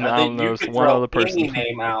say. I don't know, You it's could one throw other person. any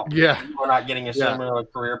name out. Yeah. You are not getting a similar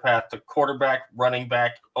career path to quarterback, running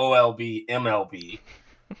back, OLB, MLB.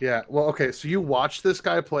 Yeah. Well, okay. So you watch this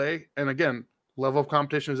guy play, and again, level of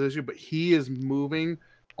competition is an issue, but he is moving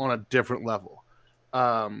on a different level.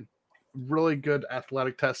 Really good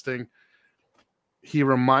athletic testing. He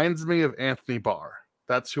reminds me of Anthony Barr.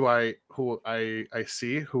 That's who I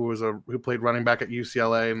see. Who played running back at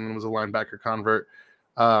UCLA and then was a linebacker convert.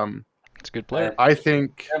 It's a good player. I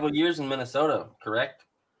think Several years in Minnesota, correct?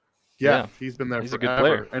 yeah. He's been there He's a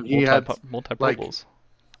forever. good player. And he had multi like- Bowls.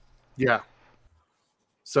 yeah.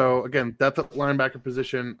 So again, depth at linebacker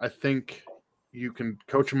position. I think you can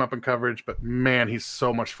coach him up in coverage, but man, he's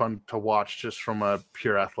so much fun to watch just from a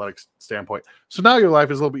pure athletic standpoint. So now your life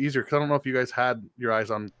is a little bit easier because I don't know if you guys had your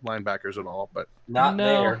eyes on linebackers at all, but Not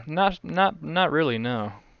there. Not really.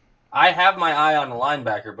 No. I have my eye on the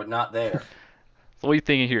linebacker, but not there. So what are you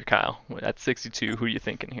thinking here, Kyle? At 62, who are you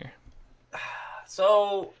thinking here?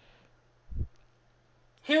 So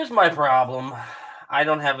here's my problem. I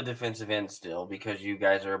don't have a defensive end still because you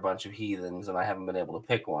guys are a bunch of heathens and I haven't been able to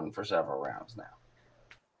pick one for several rounds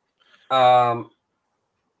now.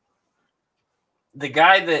 The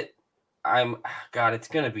guy that it's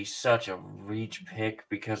going to be such a reach pick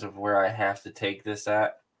because of where I have to take this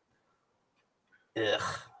at. Ugh.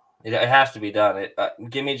 It has to be done.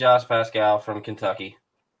 Give me Josh Pascal from Kentucky.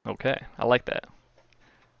 Okay, I like that.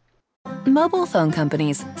 Mobile phone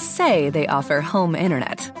companies say they offer home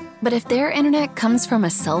internet. But if their internet comes from a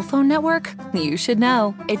cell phone network, you should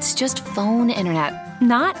know. It's just phone internet,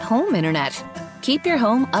 not home internet. Keep your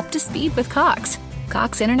home up to speed with Cox.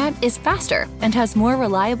 Cox internet is faster and has more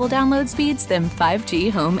reliable download speeds than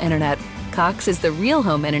 5G home internet. Cox is the real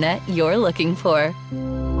home internet you're looking for.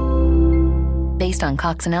 Based on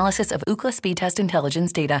Cox analysis of Ookla speed test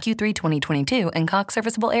intelligence data Q3 2022 and Cox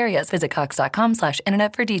serviceable areas, visit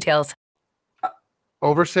cox.com/internet for details.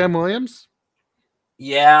 over Sam Williams.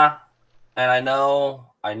 Yeah, and I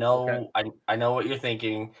know, Okay. I know what you're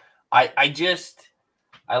thinking. I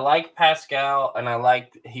like Pascal, and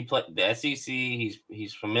he played the SEC.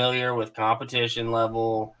 He's familiar with competition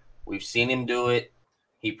level. We've seen him do it.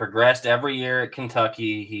 He progressed every year at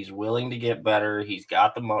Kentucky. He's willing to get better. He's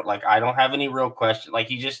got I don't have any real question.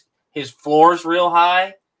 His floor's real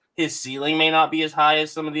high. His ceiling may not be as high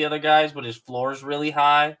as some of the other guys, but his floor's really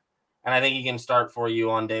high. And I think he can start for you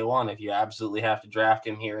on day one if you absolutely have to draft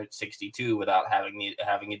him here at 62 without having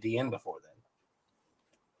a DN before then.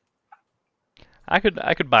 I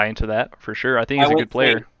could buy into that for sure. I think he's a good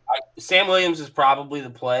player. Sam Williams is probably the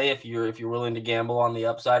play if you're willing to gamble on the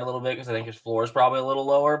upside a little bit because I think his floor is probably a little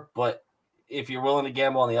lower. But if you're willing to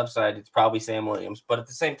gamble on the upside, it's probably Sam Williams. But at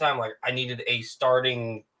the same time, I needed a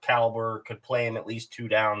starting caliber, could play him at least 2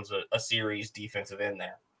 downs a series defensive end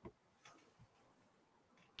there.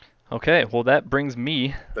 Okay, well that brings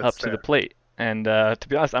me That's up to fair. the plate, and to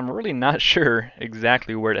be honest, I'm really not sure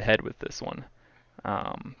exactly where to head with this one.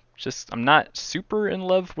 I'm not super in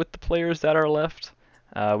love with the players that are left.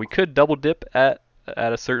 We could double dip at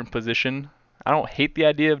at a certain position. I don't hate the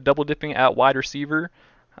idea of double dipping at wide receiver.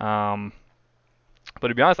 But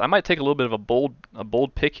to be honest, I might take a little bit of a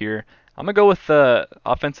bold pick here. I'm gonna go with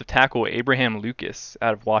offensive tackle Abraham Lucas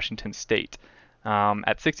out of Washington State.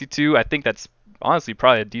 At 62, I think that's honestly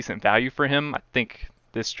probably a decent value for him. I think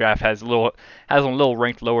this draft has him a little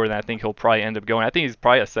ranked lower than I think he'll probably end up going. I think he's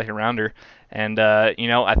probably a second rounder, and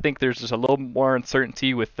I think there's just a little more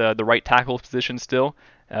uncertainty with the right tackle position still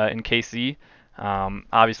in KC.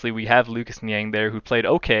 Obviously, we have Lucas Niang there, who played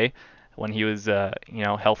okay when he was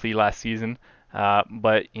healthy last season.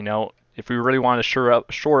 But if we really want to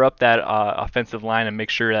shore up that offensive line and make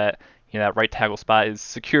sure that that right tackle spot is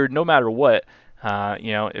secured no matter what,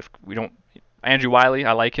 if we don't, Andrew Wiley,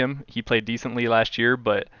 I like him. He played decently last year,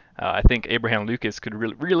 but I think Abraham Lucas could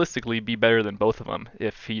realistically be better than both of them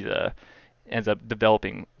if he ends up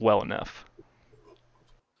developing well enough.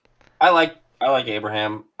 I like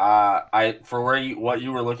Abraham. For what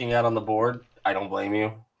you were looking at on the board, I don't blame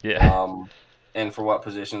you. Yeah. And for what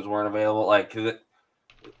positions weren't available, like if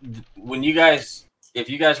you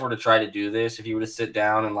guys were to try to do this, if you were to sit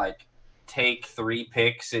down and like take 3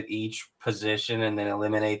 picks at each position and then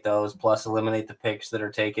eliminate those, plus eliminate the picks that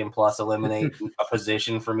are taken, plus eliminate a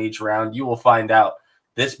position from each round, you will find out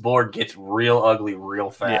this board gets real ugly real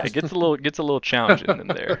fast. Yeah, it gets a little challenging in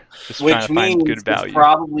there. Just Which trying to find means good value. It's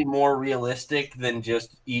probably more realistic than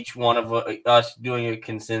just each one of us doing a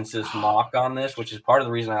consensus mock on this, which is part of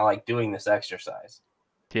the reason I like doing this exercise.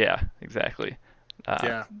 Yeah, exactly.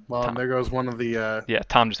 Well, and there goes one of the.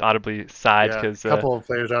 Tom just audibly sighed because a couple of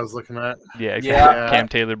players I was looking at. Yeah, exactly. Cam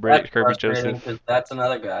Taylor, Kirby Joseph. That's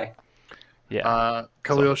another guy. Yeah.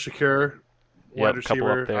 Khalil Shakir, wide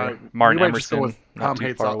receiver. Up there. Martin Emerson, Tom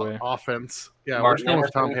Hates offense. Yeah, we're just going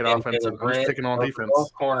with Tom Hate offense. I'm just sticking on defense.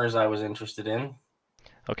 Both corners I was interested in.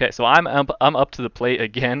 Okay, so I'm up to the plate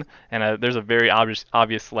again, and there's a very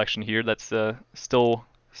obvious selection here that's still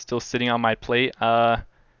sitting on my plate.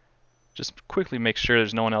 Just quickly make sure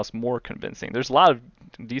there's no one else more convincing. There's a lot of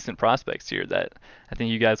decent prospects here that I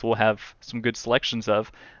think you guys will have some good selections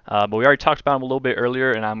of. But we already talked about him a little bit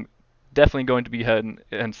earlier, and I'm definitely going to be ahead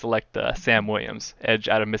and select Sam Williams, edge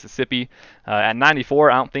out of Mississippi. At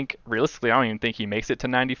 94, realistically, I don't even think he makes it to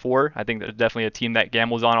 94. I think there's definitely a team that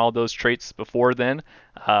gambles on all those traits before then.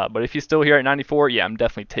 But if he's still here at 94, yeah, I'm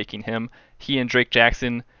definitely taking him. He and Drake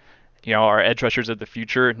Jackson, our edge rushers of the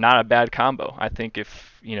future, not a bad combo. I think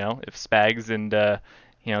if Spags and the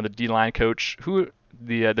D-line coach,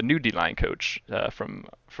 the new D-line coach from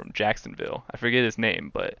Jacksonville, I forget his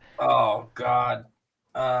name, but oh god,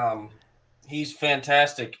 he's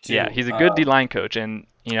fantastic too. Yeah, he's a good D-line coach, and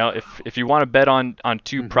if you want to bet on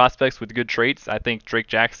two prospects with good traits, I think Drake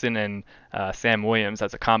Jackson and Sam Williams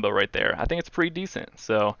as a combo right there. I think it's pretty decent.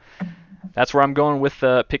 So that's where I'm going with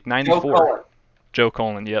pick 94. Joe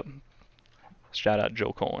Colin, yep. Shout out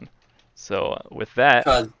Joe Colin. So with that,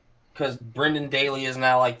 because Brendan Daly is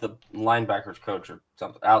now like the linebackers coach or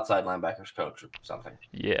something, outside linebackers coach or something.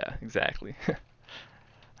 Yeah, exactly.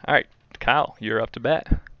 All right, Kyle, you're up to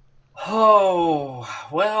bat. Oh,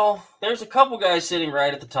 well, there's a couple guys sitting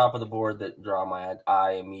right at the top of the board that draw my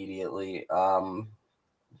eye immediately. I'm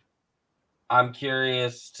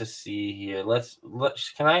curious to see here.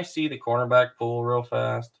 Can I see the cornerback pool real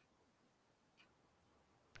fast?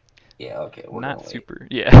 Yeah, okay. We're not super.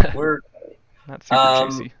 Yeah. We're not super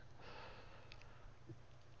juicy.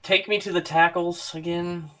 Take me to the tackles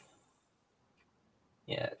again.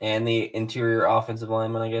 Yeah, and the interior offensive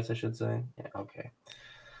lineman, I guess I should say. Yeah, okay.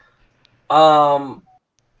 I'm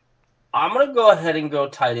gonna go ahead and go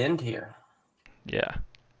tight end here. Yeah.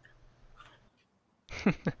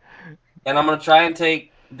 And I'm gonna try and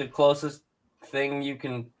take the closest thing you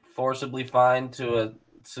can forcibly find to a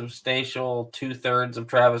substantial 2/3 of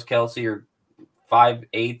Travis Kelce or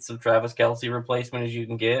 5/8 of Travis Kelce replacement as you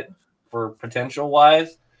can get for potential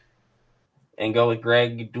wise, and go with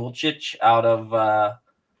Greg Dulcich out of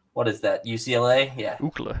what is that, UCLA? Yeah,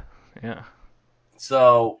 UCLA. Yeah.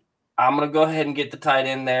 So I'm gonna go ahead and get the tight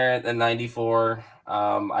end there at the 94.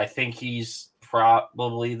 I think he's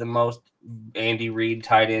probably the most Andy Reid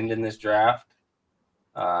tight end in this draft.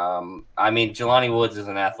 I mean, Jelani Woods is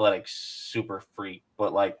an athletic super freak,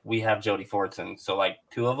 but like we have Jody Fortson, so like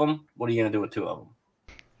two of them. What are you gonna do with two of them?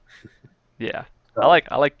 Yeah, so, I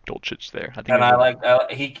like Dulcich there.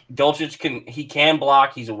 Dulcich can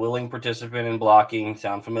block. He's a willing participant in blocking.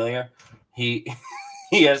 Sound familiar? He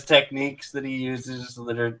has techniques that he uses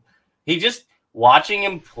that are. Watching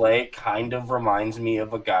him play kind of reminds me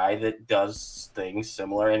of a guy that does things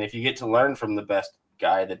similar. And if you get to learn from the best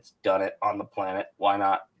guy that's done it on the planet, why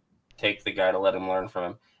not take the guy to let him learn from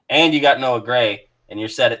him? And you got Noah Gray, and you're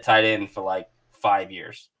set at tight end for like 5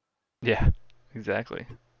 years. Yeah, exactly.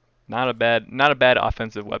 Not a bad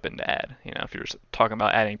offensive weapon to add. If you're talking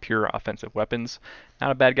about adding pure offensive weapons,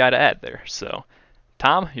 not a bad guy to add there. So,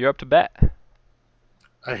 Tom, you're up to bat.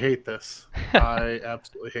 I hate this. I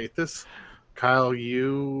absolutely hate this. Kyle,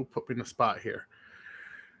 you put me in a spot here.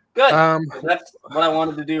 Good. That's what I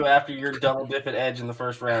wanted to do after your double dip at edge in the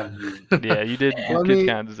first round. Yeah, you did. You did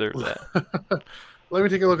kind of deserve that. Let me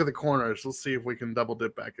take a look at the corners. Let's see if we can double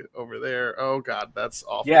dip back over there. Oh God, that's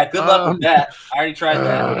awful. Yeah, good luck with that. I already tried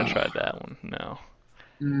that. I wouldn't have tried that one. No.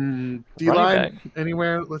 D-line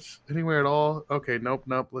anywhere? Anywhere at all? Okay, nope.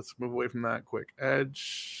 Let's move away from that quick.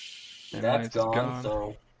 Edge. That's gone.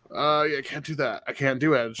 So. Yeah, I can't do that. I can't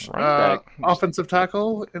do edge. Back. Offensive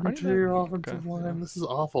tackle, interior offensive line. This is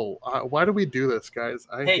awful. Why do we do this, guys?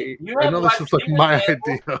 I know this is like my idea.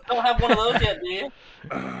 You don't have one of those yet, do you?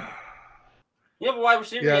 You have a wide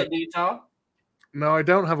receiver yet, do you, Tom? No, I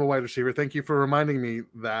don't have a wide receiver. Thank you for reminding me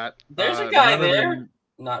that. There's a guy there.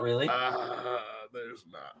 Not really. There's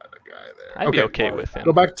not a guy there. I'd be okay with him.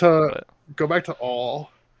 Go back to all.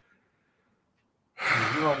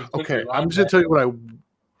 Okay, I'm just gonna tell you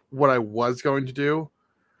what I was going to do.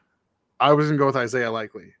 I was gonna go with Isaiah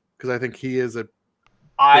Likely because I think he is a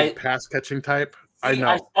big pass catching type. I know.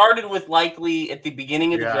 I started with Likely at the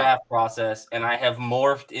beginning of the draft process, and I have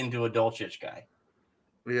morphed into a Dulcich guy.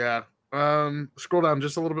 Yeah. Scroll down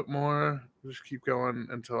just a little bit more. Just keep going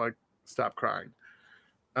until I stop crying.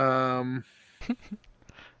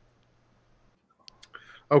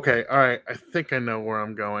 Okay. All right. I think I know where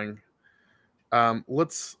I'm going.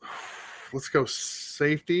 Let's go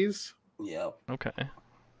safeties. Yeah. Okay.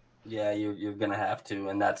 Yeah, you're gonna have to,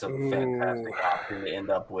 and that's a fantastic option to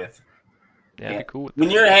end up with. Yeah, be cool with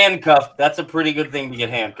when you're handcuffed, that's a pretty good thing to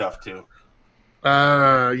get handcuffed to.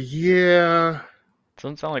 Yeah.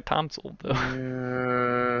 Doesn't sound like Tom's old though.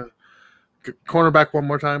 Yeah. Cornerback one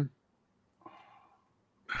more time.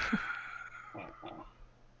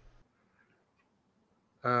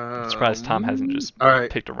 I'm surprised Tom hasn't just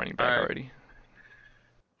picked a running back already.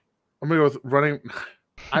 I'm gonna go with running.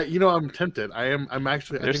 I'm tempted. I'm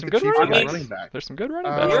actually. There's I some think good running back. There's some good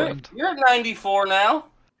running backs. You're at 94 now.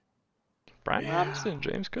 Brian Robinson,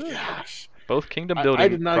 James Cook. Gosh. Both kingdom building. I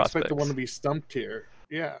did not prospects. expect the one to be stumped here.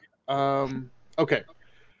 Yeah. Okay.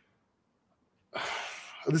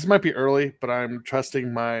 This might be early, but I'm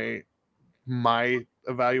trusting my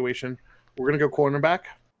evaluation. We're gonna go cornerback.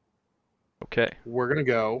 Okay. We're gonna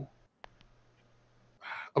go.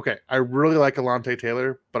 Okay, I really like Alontae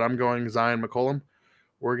Taylor, but I'm going Zion McCollum.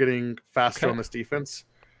 We're getting faster on this defense.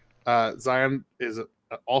 Zion is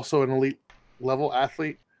also an elite level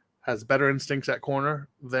athlete, has better instincts at corner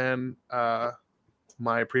than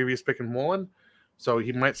my previous pick in Mullen, so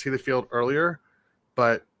he might see the field earlier.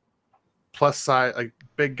 But plus size, like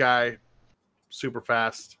big guy, super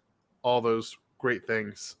fast, all those great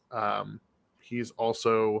things. He's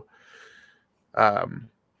also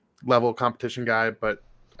level competition guy, but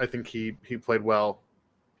I think he played well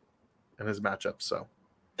in his matchup. So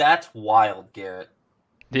that's wild, Garrett.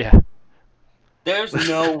 Yeah. There's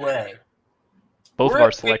no way. Both of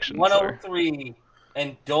our selections 103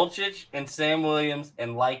 and Dulcich and Sam Williams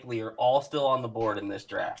and Likely are all still on the board in this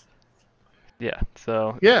draft. Yeah,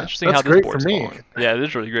 so interesting how that's this great board's for me. Falling. Yeah, it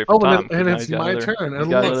is really great for Tom. And it's my turn.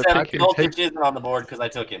 And Dulcich isn't on the board because I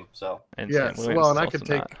took him. So yes, well, and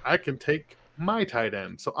I can take my tight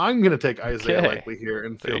end. So I'm going to take Isaiah Likely here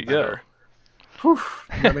and feel better. Whew,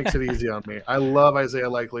 that makes it easy on me. I love Isaiah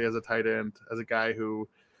Likely as a tight end, as a guy who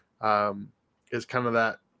is kind of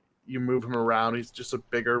that. You move him around. He's just a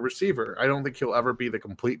bigger receiver. I don't think he'll ever be the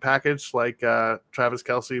complete package like Travis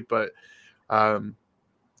Kelce, but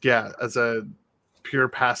as a pure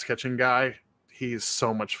pass catching guy, he's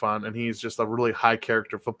so much fun, and he's just a really high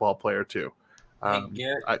character football player too. Hey,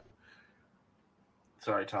 Garrett.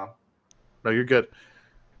 Sorry, Tom. No, you're good.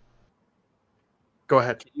 Go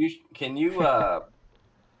ahead. Can you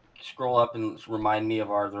scroll up and remind me of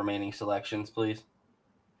the remaining selections, please?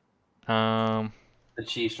 The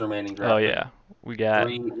Chiefs' remaining draft. Oh, yeah. We got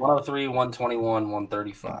 103, 121,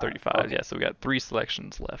 135. 135, okay. Yeah, so we got 3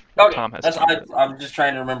 selections left. Okay. Tom has I'm just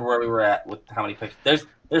trying to remember where we were at with how many picks. There's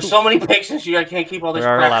so many picks this year, I can't keep all this.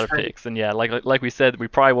 There are a lot of picks, and yeah, like we said, we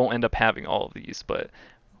probably won't end up having all of these, but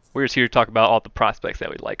we're just here to talk about all the prospects that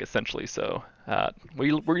we like, essentially. So, where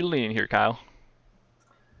you leaning here, Kyle?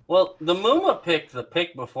 Well, the Muma pick, the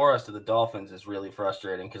pick before us to the Dolphins, is really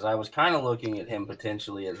frustrating because I was kind of looking at him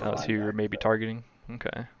potentially as a that was who you were maybe targeting.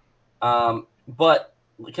 Okay. But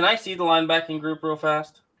can I see the linebacking group real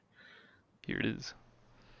fast? Here it is.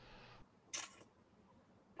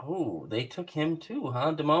 Oh, they took him too,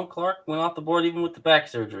 huh? Damone Clark went off the board even with the back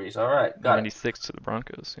surgeries. All right, got 96 to the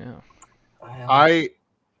Broncos. Yeah. it.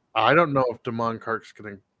 I don't know if Damone Clark's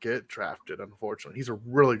going to get drafted. Unfortunately, he's a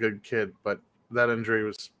really good kid, but that injury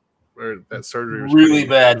was, or that surgery was really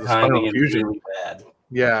bad it was a spinal timing and fusion. really bad.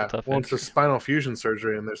 Yeah, Tough well, it's a injury. spinal fusion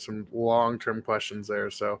surgery, and there's some long-term questions there.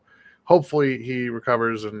 So, hopefully, he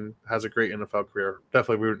recovers and has a great NFL career.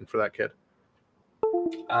 Definitely rooting for that kid.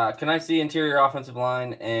 Can I see interior offensive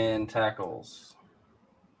line and tackles?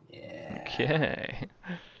 Yeah. Okay.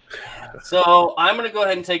 So I'm going to go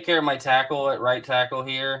ahead and take care of my tackle at right tackle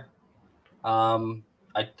here.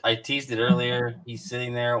 I teased it earlier. He's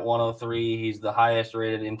sitting there at 103. He's the highest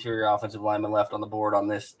rated interior offensive lineman left on the board on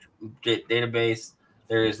this database.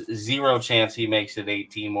 There is zero chance he makes it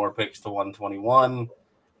 18 more picks to 121.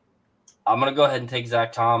 I'm going to go ahead and take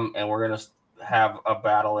Zach Tom, and we're going to have a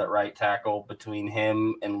battle at right tackle between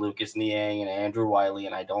him and Lucas Niang and Andrew Wiley,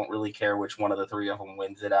 and I don't really care which one of the three of them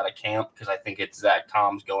wins it out of camp because I think it's Zach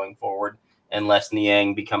Tom's going forward unless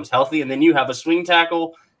Niang becomes healthy. And then you have a swing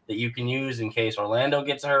tackle that you can use in case Orlando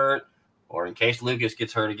gets hurt or in case Lucas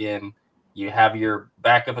gets hurt again. You have your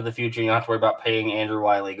backup of the future. You don't have to worry about paying Andrew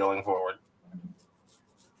Wiley going forward.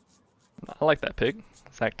 I like that pick,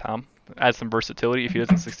 Zach Tom. Adds some versatility. If he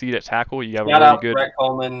doesn't succeed at tackle, you have Shout a really out good Brett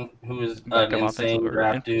Coleman, who is an backup insane offensive or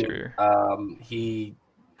draft dude. interior. He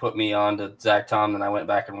put me on to Zach Tom, and I went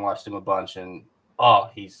back and watched him a bunch, and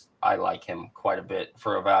I like him quite a bit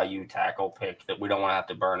for a value tackle pick that we don't want to have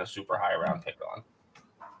to burn a super high round pick on.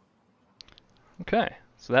 Okay,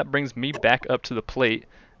 so that brings me back up to the plate.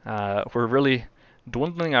 We're really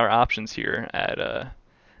dwindling our options here at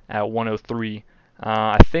 103.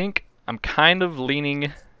 I think I'm kind of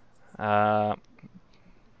leaning. I'm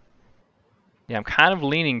kind of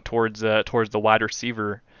leaning towards the wide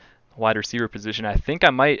receiver position. I think I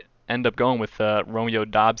might end up going with Romeo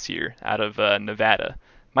Doubs here out of Nevada.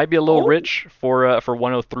 Might be a little rich for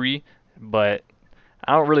 103, but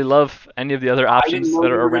I don't really love any of the other options that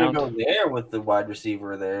are around. Go there with the wide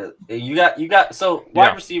receiver there. You got so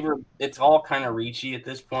wide receiver. It's all kind of reachy at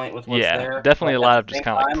this point with what's there. Yeah, definitely a lot of just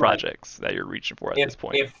kind of like projects that you're reaching for at this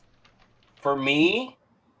point. If for me,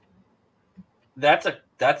 that's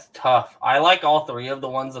tough. I like all three of the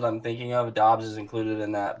ones that I'm thinking of. Dobbs is included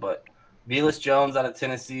in that, but Velus Jones out of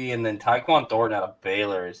Tennessee and then Tyquan Thornton out of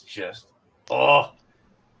Baylor is just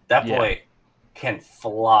that boy can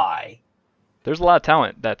fly. There's a lot of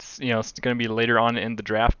talent that's going to be later on in the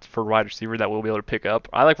draft for wide receiver that we'll be able to pick up.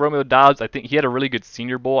 I like Romeo Doubs. I think he had a really good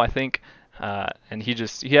Senior Bowl. I think, and he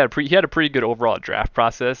had a pretty good overall draft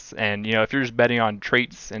process. And if you're just betting on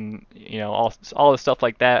traits and all the stuff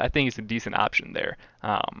like that, I think he's a decent option there.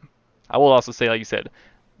 I will also say, like you said,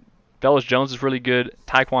 Velus Jones is really good.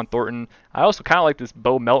 Tyquan Thornton. I also kind of like this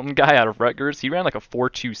Bo Melton guy out of Rutgers. He ran like a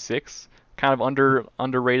 4.26, kind of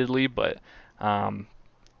underratedly, but.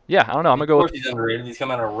 Yeah, I don't know. I'm going to go with... He's underrated. He's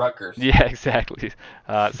coming out of Rutgers. Yeah, exactly. So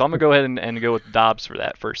I'm going to go ahead and go with Dobbs for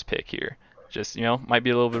that first pick here. Just, might be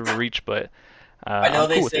a little bit of a reach, but I know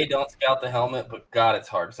they say don't scout the helmet, but God, it's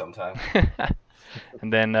hard sometimes.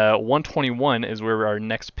 And then 121 is where our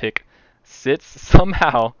next pick sits.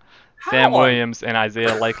 Somehow, Sam Williams and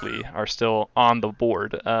Isaiah Likely are still on the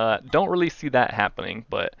board. Don't really see that happening,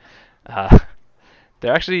 but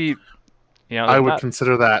they're actually, I would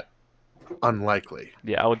consider that unlikely.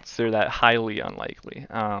 Yeah, I would consider that highly unlikely.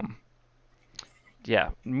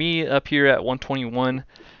 Me up here at 121,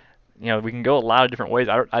 we can go a lot of different ways.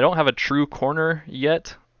 I don't have a true corner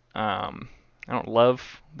yet. I don't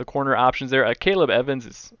love the corner options there. Caleb Evans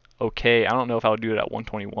is okay. I don't know if I would do it at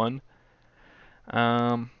 121.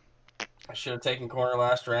 I should have taken corner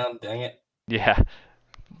last round. Dang it. Yeah,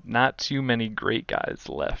 not too many great guys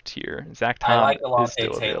left here. Zach Tom I like is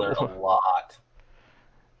still Taylor available. a lot.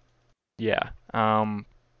 Yeah.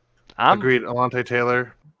 Agreed. Alontae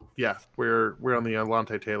Taylor. Yeah, we're on the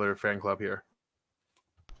Alontae Taylor fan club here.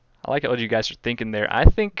 I like what you guys are thinking there. I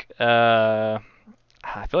think I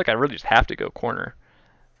feel like I really just have to go corner.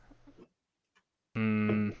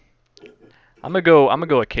 I'm gonna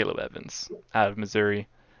go with Caleb Evans out of Missouri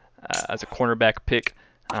as a cornerback pick.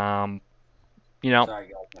 Sorry,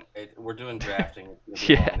 guys. We're doing drafting.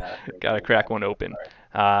 Yeah, gotta crack one open.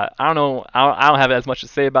 I don't know. I don't have as much to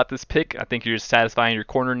say about this pick. I think you're just satisfying your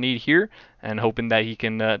corner need here and hoping that he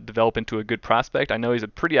can develop into a good prospect. I know he's a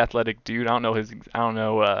pretty athletic dude. I don't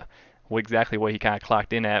know exactly what he kind of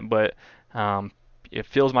clocked in at, but it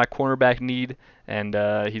fills my cornerback need, and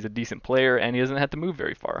he's a decent player, and he doesn't have to move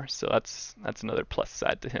very far. So that's another plus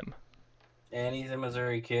side to him. And he's a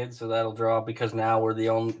Missouri kid, so that'll draw because now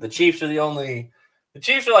the Chiefs are the only The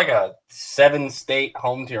Chiefs are like a 7-state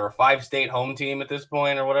home team or a 5-state home team at this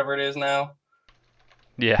point or whatever it is now.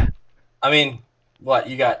 Yeah. I mean, what?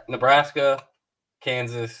 You got Nebraska,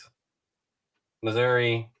 Kansas,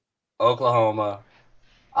 Missouri, Oklahoma,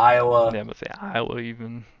 Iowa. Yeah, but say Iowa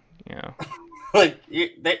even. Like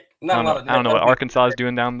not a lot of. I don't know what Arkansas is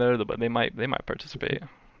doing down there, but they might participate.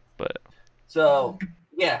 But so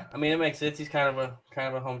yeah, I mean it makes sense. He's kind of a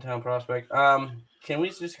hometown prospect. Can we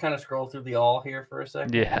just kind of scroll through the all here for a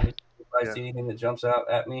second? Yeah. If I see anything that jumps out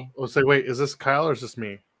at me. We'll say, wait, is this Kyle or is this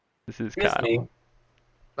me? this is It's Kyle. me.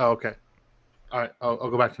 Oh, okay. All right, I'll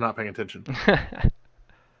go back to not paying attention.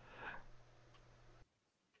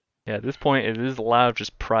 Yeah, at this point, it is a lot of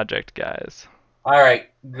just project guys. All right,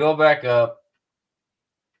 go back up.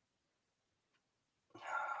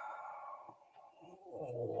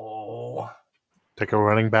 Oh. Take a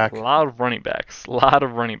running back. A lot of running backs.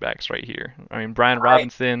 Right here. I mean, Brian All right.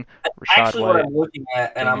 Robinson, Rashad Actually, what White, I'm looking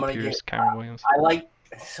at, and I'm Dameon gonna Pierce, get. Kyron Williams.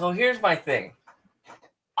 So here's my thing.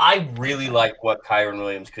 I really like what Kyron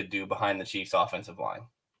Williams could do behind the Chiefs' offensive line.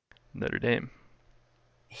 Notre Dame.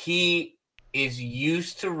 He is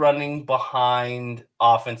used to running behind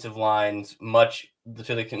offensive lines much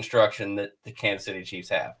to the construction that the Kansas City Chiefs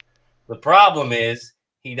have. The problem is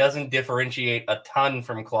he doesn't differentiate a ton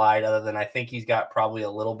from Clyde other than I think he's got probably a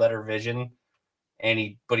little better vision,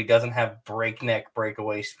 but he doesn't have breakneck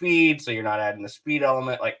breakaway speed, so you're not adding the speed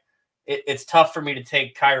element. Like it's tough for me to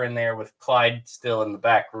take Kyron there with Clyde still in the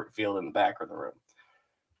backfield in the back of the room,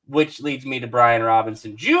 which leads me to Brian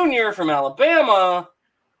Robinson Jr. from Alabama.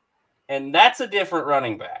 And that's a different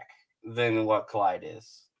running back than what Clyde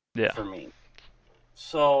is for me.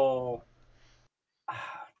 So,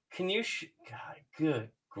 can you God, good,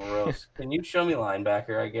 gross. Can you show me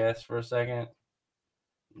linebacker, I guess, for a second?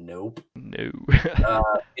 Nope. No.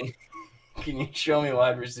 Can you show me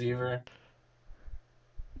wide receiver?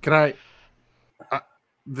 Can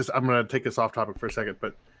I'm going to take this off topic for a second,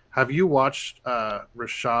 but have you watched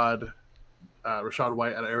Rashad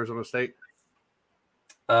White at Arizona State?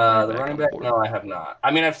 The running back? No, I have not.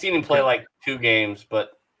 I mean, I've seen him play like 2 games,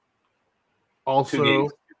 but also 2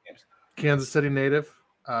 games. Kansas City native,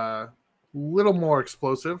 little more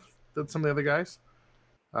explosive than some of the other guys.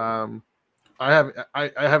 I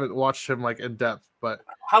haven't watched him like in depth, but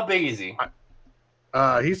how big is he?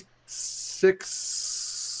 He's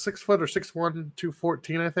 6 foot or 6'1",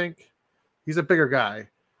 214, I think. He's a bigger guy,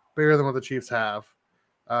 bigger than what the Chiefs have.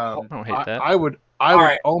 I don't hate that. I would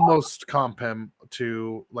almost comp him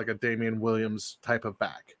to like a Dameon Williams type of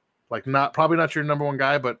back. Like probably not your number one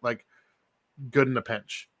guy, but like good in a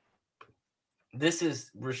pinch. This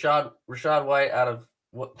is Rashad White out of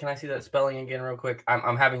what? Can I see that spelling again real quick?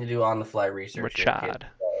 I'm having to do on the fly research. Rashad.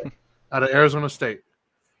 Out of Arizona State.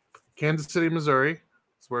 Kansas City, Missouri.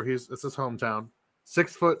 It's where it's his hometown.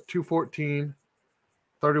 6 foot, 214,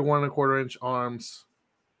 31.25-inch arms.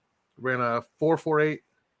 Ran a 4.48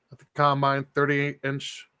 at the combine,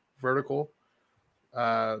 38-inch vertical,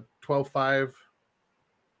 12.5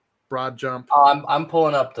 broad jump. I'm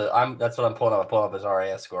pulling up that's what I'm pulling up. I'm pulling up his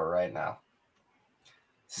RAS score right now.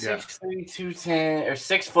 6'3", 210, or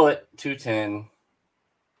 6 foot, 210,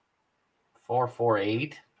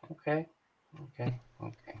 4.48. Okay.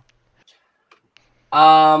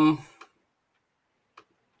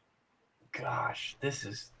 Gosh, this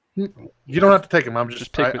is. You don't have to take him. I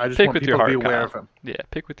just pick want with people your heart, to be aware Kyle. of him. Yeah,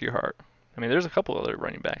 pick with your heart. I mean, there's a couple other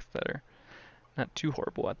running backs that are not too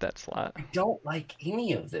horrible at that slot. I don't like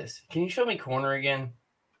any of this. Can you show me corner again?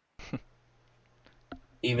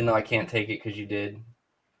 Even though I can't take it because you did.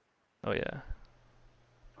 Oh yeah.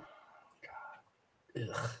 God.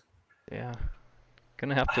 Ugh. Yeah.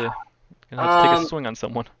 Gonna have to take a swing on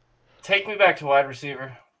someone. Take me back to wide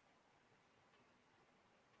receiver.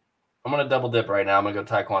 I'm going to double dip right now. I'm going to go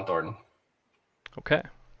Tyquan Thornton. Okay.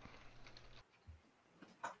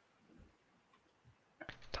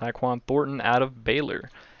 Tyquan Thornton out of Baylor.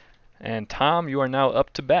 And Tom, you are now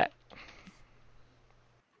up to bat.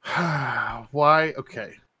 Why?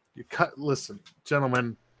 Okay. Listen,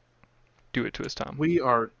 gentlemen. Do it to us, Tom. We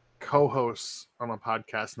are co-hosts on a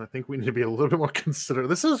podcast, and I think we need to be a little bit more considerate.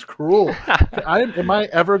 This is cruel. Am I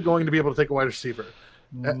ever going to be able to take a wide receiver?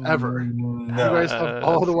 Ever? No. You guys have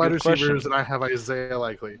all the wide receivers, question. and I have Isaiah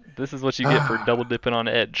Likely. This is what you get for double dipping on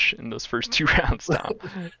edge in those first 2 rounds, Tom.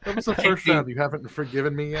 That was the first round. You haven't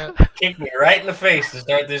forgiven me yet? Kicked me right in the face to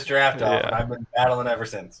start this draft off, Yeah. and I've been battling ever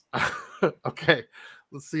since. Okay.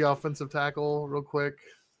 Let's see offensive tackle real quick.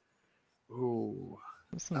 Ooh.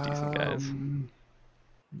 There's some decent guys.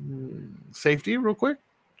 Safety real quick.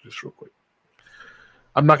 Just real quick.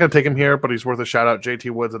 I'm not going to take him here, but he's worth a shout out.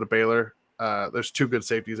 JT Woods at a Baylor. there's two good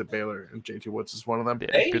safeties at Baylor, and JT Woods is one of them. Yeah,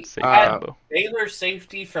 They good safety had combo. Baylor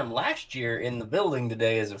safety from last year in the building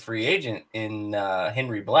today as a free agent in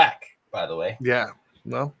Henry Black, by the way. Yeah,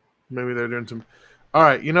 well, maybe they're doing some. All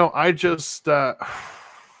right, I just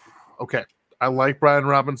okay. I like Brian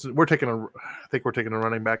Robinson. I think we're taking a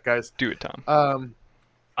running back, guys. Do it, Tom.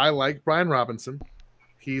 I like Brian Robinson.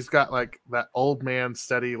 He's got like that old man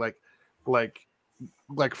steady, like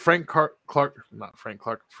Frank Gore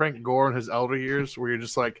in his elder years, where you're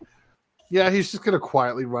just like, yeah, he's just gonna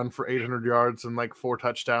quietly run for 800 yards and like 4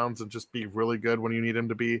 touchdowns and just be really good when you need him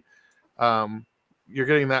to be. You're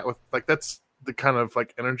getting that with like that's the kind of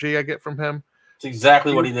like energy I get from him. It's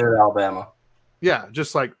exactly what he did at Alabama. Yeah,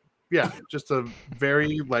 just a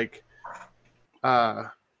very like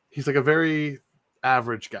he's like a very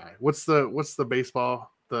average guy. What's the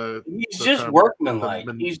baseball? He's just workmanlike.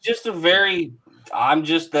 He's just a very I'm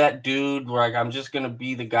just that dude. Like I'm just gonna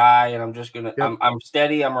be the guy, and I'm just gonna. Yep. I'm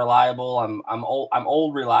steady. I'm reliable. I'm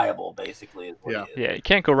old reliable. Basically, is what he is. Yeah. You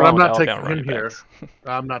can't go wrong. I'm not with taking him here. backs.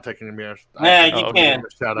 I'm not taking him here. Yeah, you can.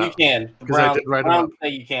 You can. Because I did write him up. Say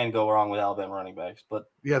you can go wrong with Alabama running backs, but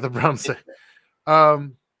yeah, the Browns say. Oh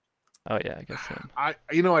yeah, I guess so. I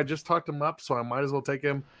just talked him up, so I might as well take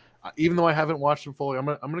him. Even though I haven't watched him fully, I'm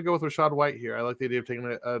gonna go with Rachaad White here. I like the idea of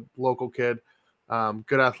taking a local kid,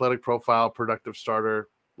 good athletic profile, productive starter.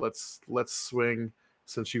 Let's swing.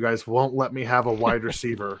 Since you guys won't let me have a wide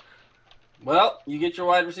receiver. Well, you get your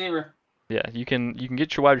wide receiver. Yeah, you can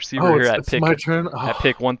get your wide receiver here at pick. My turn. At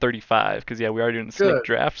pick 135 because we are doing the snake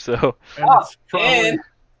draft. So and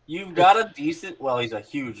you've got a decent. Well, he's a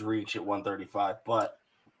huge reach at 135, but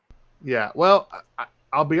yeah. Well,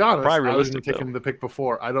 I'll be honest. I was going to take him the pick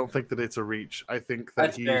before. I don't think that it's a reach. I think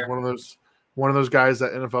that he's fair. one of those guys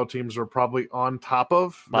that NFL teams are probably on top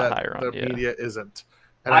of that the media isn't.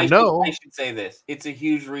 And I know I should say this. It's a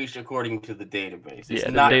huge reach according to the database. It's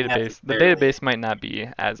the database. The database might not be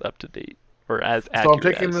as up to date or as accurate. So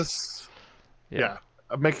I'm taking this. Yeah,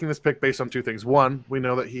 I'm making this pick based on two things. One, we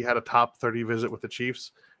know that he had a top 30 visit with the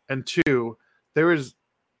Chiefs, and two, there is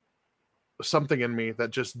something in me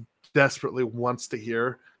that just desperately wants to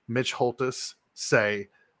hear Mitch Holthus say,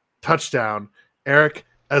 "Touchdown, Eric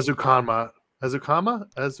Ezukanma." Ezukanma?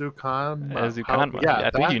 Yeah,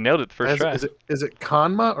 I think you nailed it the first try. Is it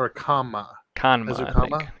Kanma or Kama? Kanma,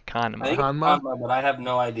 Ezukanma? I think. Kanma. I think Kanma, but I have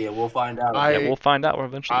no idea. We'll find out. We'll find out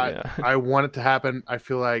eventually. I want it to happen. I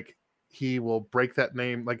feel like he will break that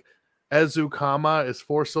name. Like Ezukanma is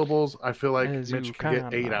 4 syllables. I feel like Mitch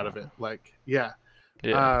can get 8 out of it. Like, yeah.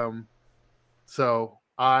 So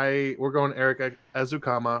we're going Eric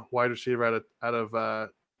Ezukanma, wide receiver out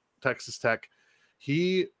of Texas Tech.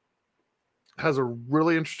 He has a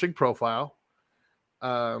really interesting profile.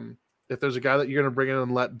 If there's a guy that you're going to bring in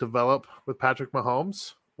and let develop with Patrick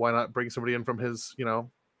Mahomes, why not bring somebody in from his,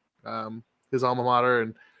 his alma mater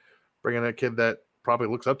and bring in a kid that probably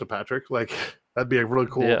looks up to Patrick? Like that'd be a really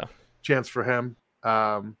cool chance for him.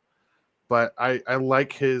 But I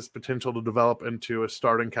like his potential to develop into a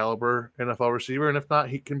starting caliber NFL receiver, and if not,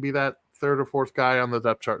 he can be that 3rd or 4th guy on the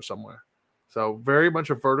depth chart somewhere. So very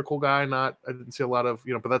much a vertical guy. I didn't see a lot of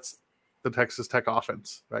but that's the Texas Tech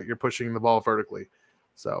offense, right? You're pushing the ball vertically.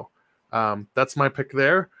 So that's my pick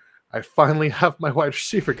there. I finally have my wide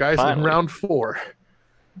receiver, guys, in round 4.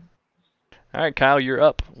 All right, Kyle, you're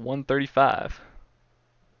up. 135.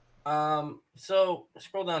 So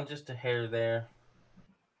scroll down just a hair there.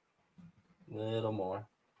 A little more.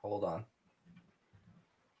 Hold on.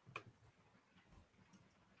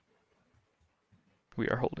 We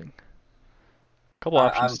are holding. Couple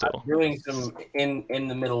options still. I'm doing some in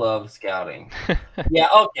the middle of scouting. Yeah,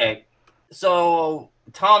 okay. So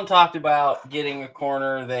Tom talked about getting a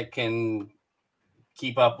corner that can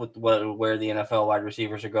keep up with where the NFL wide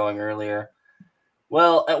receivers are going earlier.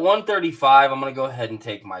 Well, at 135, I'm going to go ahead and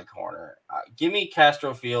take my corner. Give me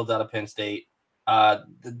Castro Fields out of Penn State.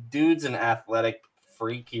 The dude's an athletic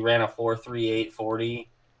freak. He ran a 4.38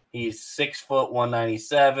 40. He's 6 foot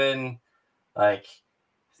 197. Like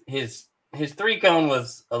his 3-cone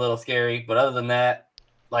was a little scary, but other than that,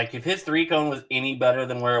 like if his 3-cone was any better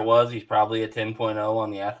than where it was, he's probably a 10.0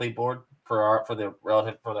 on the athlete board for the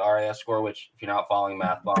RAS score. Which, if you're not following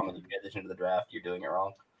Math Bomb and you pay attention to the draft, you're doing it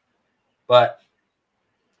wrong. But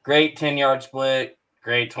great 10-yard split,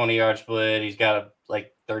 great 20-yard split. He's got a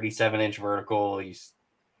 37-inch vertical. He's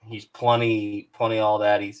plenty all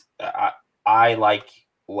that. I like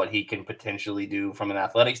what he can potentially do from an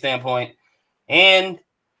athletic standpoint, and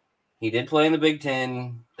he did play in the Big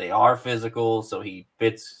Ten. They are physical, so he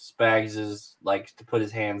fits Spags' likes to put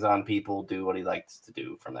his hands on people, do what he likes to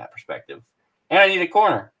do from that perspective. And I need a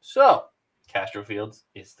corner. So Castro Fields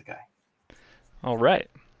is the guy. All right.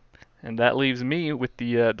 And that leaves me with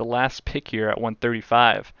the last pick here at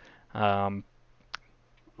 135. To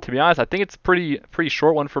be honest, I think it's pretty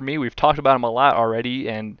short one for me. We've talked about him a lot already,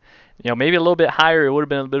 and maybe a little bit higher it would have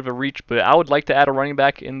been a bit of a reach, but I would like to add a running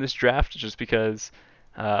back in this draft just because,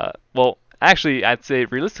 well, actually, I'd say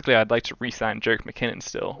realistically I'd like to re-sign Jerick McKinnon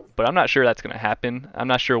still, but I'm not sure that's going to happen. I'm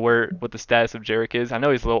not sure what the status of Jerick is. I know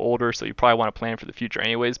he's a little older, so you probably want to plan for the future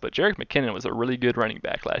anyways, but Jerick McKinnon was a really good running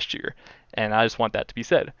back last year, and I just want that to be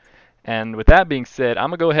said. And with that being said, I'm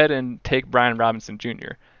going to go ahead and take Brian Robinson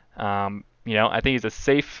Jr. I think he's a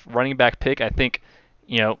safe running back pick. I think,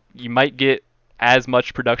 you might get as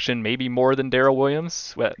much production, maybe more than Darrell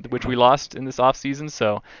Williams, which we lost in this offseason.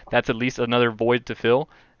 So that's at least another void to fill.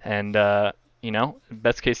 And,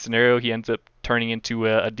 best case scenario, he ends up turning into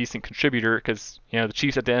a decent contributor because, the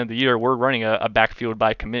Chiefs at the end of the year, we're running a backfield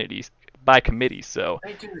by committee. So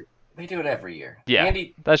they do it every year. Yeah,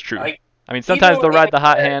 Andy, that's true. Sometimes they'll ride the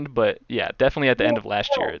hot hand, but yeah, definitely at the end of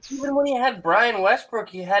last year, it's even when you had Brian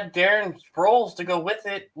Westbrook, you had Darren Sproles to go with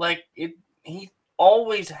it. He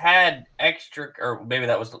always had extra, or maybe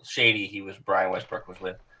that was Shady. Brian Westbrook was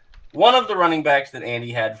with one of the running backs that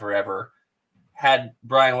Andy had forever. Had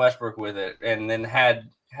Brian Westbrook with it, and then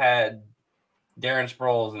had Darren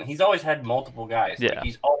Sproles, and he's always had multiple guys. Yeah,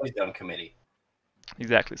 he's always done committee.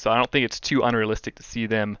 Exactly. So I don't think it's too unrealistic to see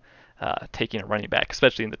them taking a running back,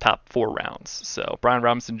 especially in the top 4 rounds. So Brian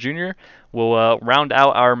Robinson Jr. will round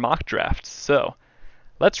out our mock drafts. So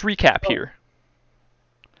let's recap here.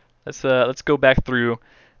 Let's go back through.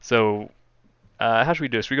 So how should we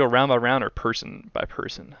do this? Should we go round by round or person by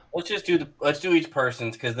person? Let's do each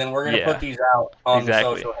person's because then we're gonna put these out on the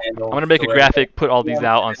social handles. I'm gonna make a graphic, put all these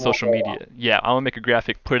out on social media. Yeah, I'm gonna make a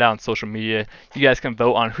graphic, put it out on social media. You guys can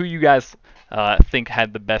vote on who you guys think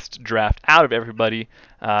had the best draft out of everybody.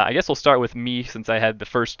 I guess we'll start with me since I had the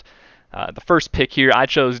first pick here. I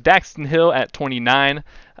chose Daxton Hill at 29,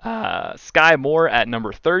 Sky Moore at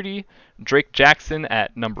number 30, Drake Jackson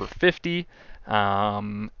at number 50,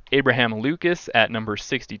 Abraham Lucas at number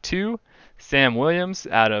 62, Sam Williams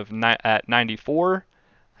at 94.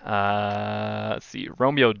 Let's see,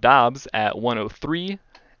 Romeo Doubs at 103,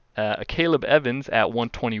 Caleb Evans at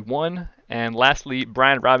 121, and lastly,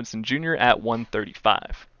 Brian Robinson Jr. at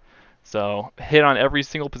 135. So hit on every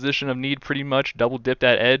single position of need pretty much, double dipped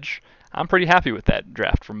at edge. I'm pretty happy with that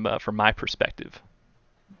draft from my perspective.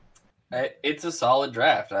 It's a solid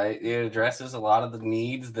draft. It addresses a lot of the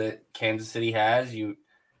needs that Kansas City has.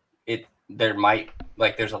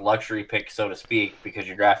 There's a luxury pick, so to speak, because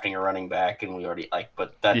you're drafting a running back, and we already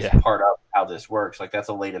but that's part of how this works. That's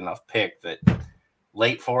a late enough pick that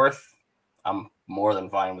late 4th, I'm more than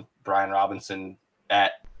fine with Brian Robinson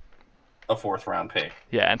at a 4th round pick.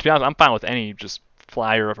 Yeah, and to be honest, I'm fine with any just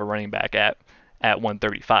flyer of a running back at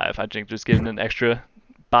 135. I think just getting an extra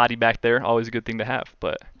body back there, always a good thing to have.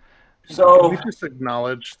 But so we just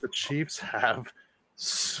acknowledge the Chiefs have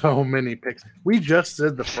so many picks. We just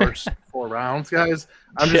did the first 4 rounds, guys.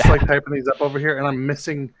 I'm just typing these up over here, and I'm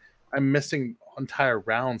missing entire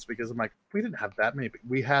rounds because I'm like, we didn't have that many.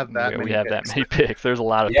 We have that many picks. There's a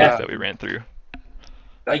lot of picks that we ran through.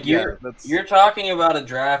 You're talking about a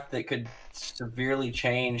draft that could severely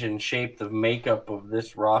change and shape the makeup of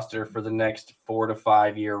this roster for the next 4 to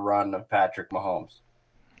 5 year run of Patrick Mahomes.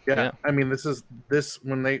 Yeah. I mean,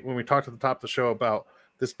 when we talked at the top of the show about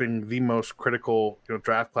this being the most critical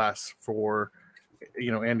draft class for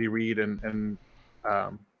Andy Reid and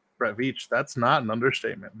Brett Veach, that's not an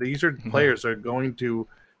understatement. These are players that are going to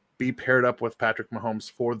be paired up with Patrick Mahomes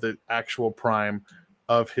for the actual prime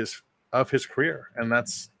of his career, and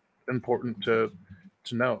that's important to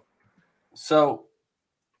note. So,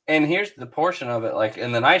 and here's the portion of it,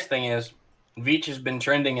 and the nice thing is Veach has been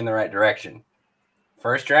trending in the right direction.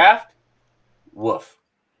 First draft, woof.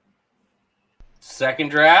 Second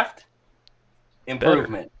draft,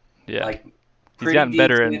 improvement. Better. Yeah. He's gotten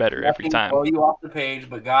better and better every time. Blow you off the page,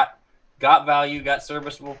 but got value, got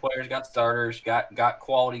serviceable players, got starters, got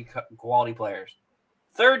quality players.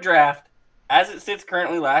 Third draft, as it sits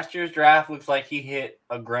currently, last year's draft looks like he hit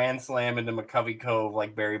a grand slam into McCovey Cove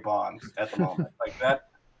like Barry Bonds at the moment.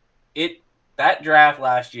 That draft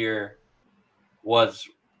last year was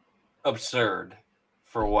absurd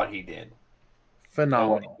for what he did.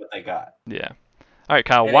 Phenomenal. What they got. Yeah. All right,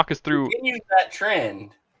 Kyle, walk us through. Continues that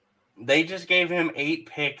trend. They just gave him 8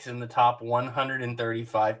 picks in the top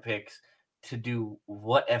 135 picks to do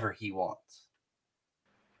whatever he wants.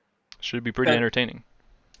 Should be pretty entertaining.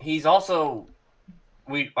 He's also,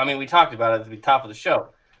 we talked about it at the top of the show.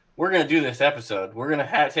 We're going to do this episode. We're going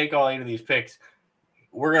to take all 8 of these picks.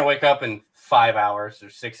 We're going to wake up in 5 hours or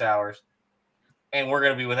 6 hours. and we're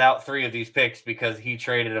going to be without 3 of these picks because he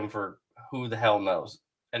traded them for who the hell knows,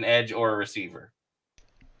 an edge or a receiver.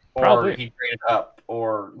 Probably. Or he traded up,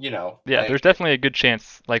 or Yeah, like, there's definitely a good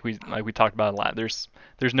chance, like we talked about a lot. There's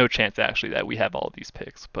no chance actually that we have all of these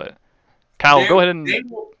picks. But Kyle, go ahead and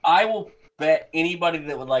I will bet anybody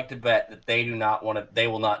that would like to bet that they do not want to. They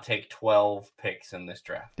will not take 12 picks in this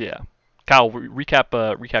draft. yeah, Kyle,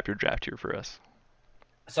 recap your draft here for us.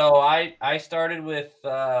 So I started with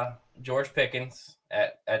George Pickens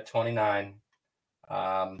at 29.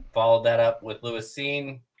 Followed that up with Lewis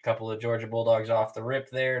Cine. Couple of Georgia Bulldogs off the rip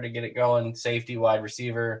there to get it going. Safety, wide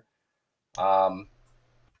receiver.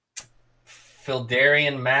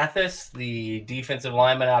 Phildarian Mathis, the defensive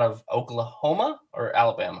lineman out of Oklahoma or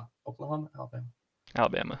Alabama?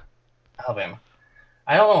 Alabama.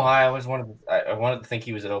 I don't know why I always wanted to think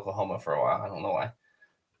he was at Oklahoma for a while. I don't know why.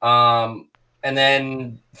 And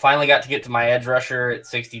then finally got to get to my edge rusher at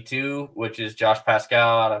 62, which is Josh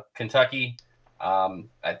Pascal out of Kentucky.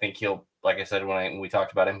 I think he'll, like I said when we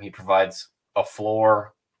talked about him, he provides a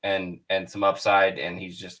floor and some upside, and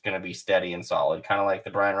he's just going to be steady and solid, kind of like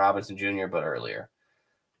the Brian Robinson Jr., but earlier.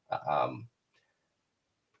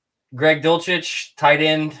 Greg Dulcich, tight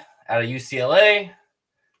end out of UCLA.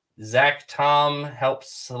 Zach Tom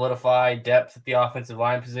helps solidify depth at the offensive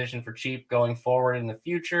line position for cheap going forward in the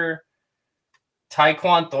future.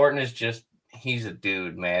 Tyquan Thornton is just, he's a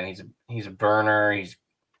dude, man. He's a burner.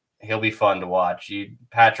 He'll be fun to watch.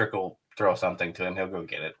 Patrick will throw something to him. He'll go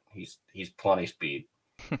get it. He's plenty speed.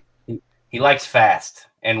 He likes fast,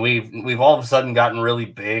 and we've all of a sudden gotten really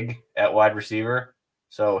big at wide receiver,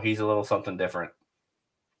 so he's a little something different.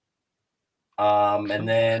 And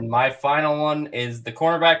then my final one is the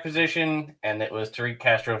cornerback position, and it was Tariq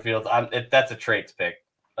Castro-Fields. That's a traits pick.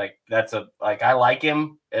 I like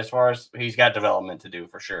him as far as he's got development to do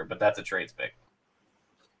for sure, but that's a traits pick.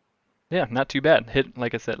 Yeah, not too bad. Hit,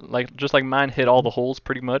 like I said, just like mine, hit all the holes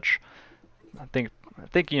pretty much. I think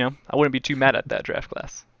I wouldn't be too mad at that draft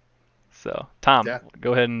class. So Tom,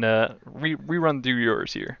 Go ahead and rerun through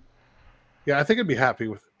yours here. Yeah, I think I'd be happy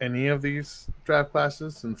with any of these draft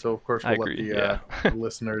classes, and so of course we'll let the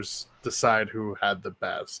listeners decide who had the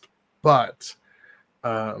best. But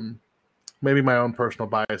maybe my own personal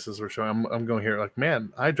biases were showing. I'm going here like,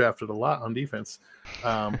 man, I drafted a lot on defense,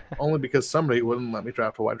 only because somebody wouldn't let me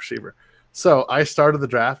draft a wide receiver. So I started the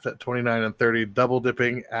draft at 29 and 30, double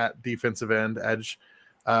dipping at defensive end edge.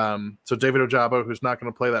 So David Ojabo, who's not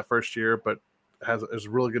going to play that first year, but is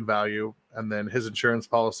really good value. And then his insurance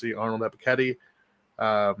policy, Arnold Ebiketie.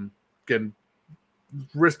 Again,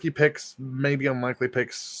 risky picks, maybe unlikely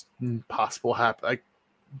picks, possible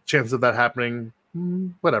chances of that happening,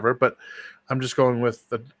 whatever. But I'm just going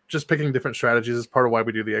with just picking different strategies as part of why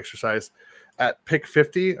we do the exercise. At pick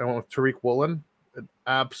 50, I went with Tariq Woolen, an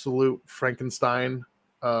absolute Frankenstein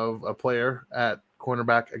of a player at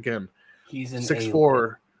cornerback. Again, he's an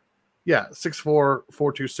 6'4", 6'4",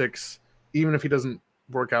 426. Even if he doesn't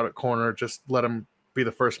work out at corner, just let him be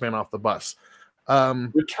the first man off the bus.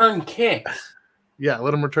 Return kicks. Yeah,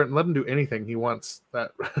 let him return. Let him do anything he wants.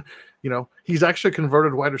 That he's actually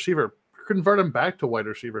converted wide receiver. Convert him back to wide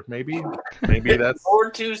receiver. Maybe that's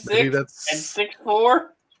 4.26 and 6'4".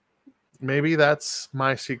 Maybe that's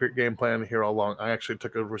my secret game plan here all along. I actually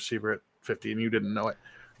took a receiver at 50, and you didn't know it.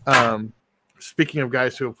 Speaking of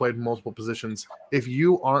guys who have played multiple positions, if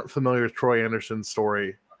you aren't familiar with Troy Anderson's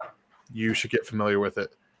story, you should get familiar with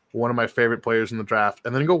it. One of my favorite players in the draft,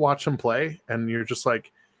 and then go watch him play, and you're just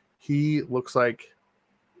like, he looks like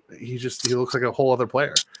a whole other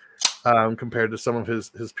player compared to some of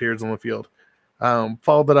his peers on the field.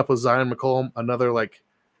 Followed that up with Zion McCollum, another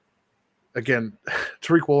again,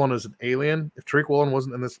 Tariq Woolen is an alien. If Tariq Woolen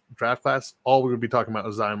wasn't in this draft class, all we would be talking about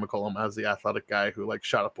is Zion McCollum as the athletic guy who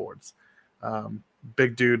shot up boards.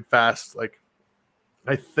 Big dude, fast.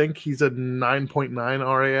 I think he's a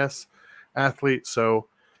 9.9 RAS athlete. So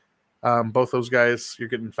both those guys, you're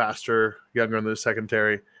getting faster, younger in the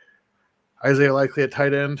secondary. Isaiah Likely at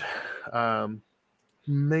tight end.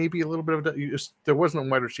 Maybe a little bit of there wasn't a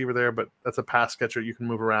wide receiver there, but that's a pass catcher. You can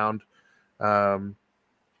move around.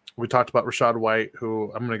 We talked about Rachaad White,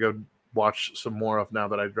 who I'm going to go watch some more of now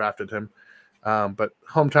that I drafted him. But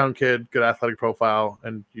hometown kid, good athletic profile,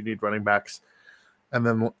 and you need running backs. And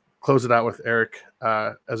then we'll close it out with Eric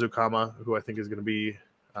Ezukama, who I think is going to be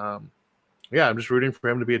I'm just rooting for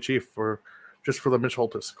him to be a Chief for the Mitch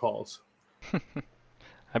Holthus calls.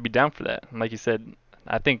 I'd be down for that. Like you said,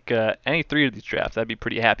 I think any three of these drafts I'd be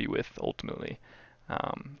pretty happy with ultimately.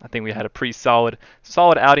 I think we had a pretty solid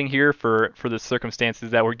outing here for the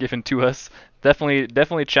circumstances that were given to us.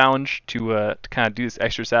 Definitely a challenge to kind of do this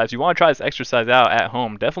exercise. You want to try this exercise out at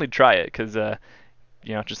home, definitely try it, because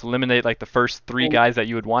just eliminate like the first 3 guys that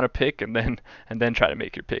you would want to pick, and then try to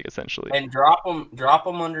make your pick essentially. And drop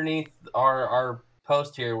them underneath our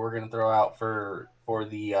post here. We're gonna throw out for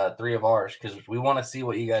the 3 of ours, because we want to see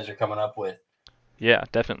what you guys are coming up with. Yeah,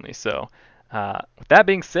 definitely. So, with that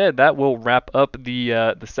being said, that will wrap up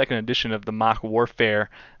the second edition of the Mock Warfare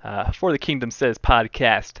for the Kingdom Says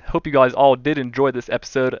podcast. Hope you guys all did enjoy this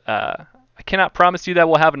episode. I cannot promise you that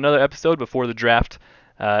we'll have another episode before the draft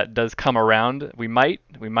does come around. We might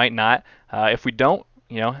not. If we don't,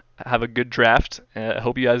 have a good draft.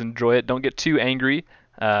 Hope you guys enjoy it. Don't get too angry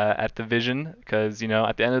at the vision, because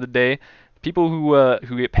at the end of the day, people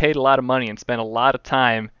who get paid a lot of money and spend a lot of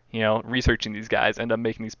time researching these guys end up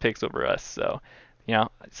making these picks over us. So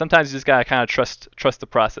sometimes you just gotta kind of trust the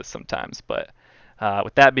process sometimes. But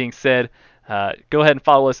with that being said, go ahead and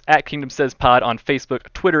follow us at Kingdom Says Pod on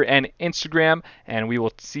Facebook, Twitter, and Instagram, and we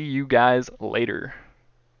will see you guys later.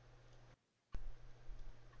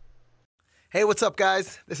 Hey, what's up,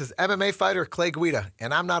 guys? This is MMA fighter Clay Guida,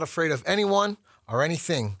 and I'm not afraid of anyone or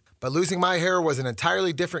anything. But losing my hair was an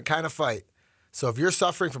entirely different kind of fight. So if you're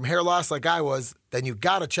suffering from hair loss like I was, then you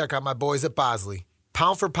gotta check out my boys at Bosley.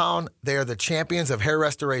 Pound for pound, they are the champions of hair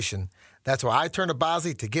restoration. That's why I turned to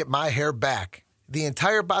Bosley to get my hair back. The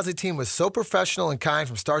entire Bosley team was so professional and kind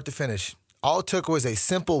from start to finish. All it took was a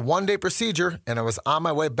simple one-day procedure, and I was on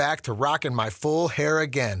my way back to rocking my full hair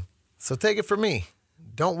again. So take it from me.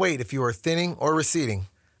 Don't wait if you are thinning or receding.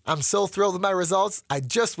 I'm so thrilled with my results, I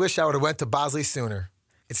just wish I would have went to Bosley sooner.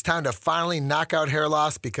 It's time to finally knock out hair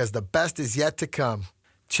loss, because the best is yet to come.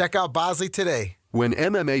 Check out Bosley today. When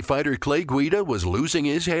MMA fighter Clay Guida was losing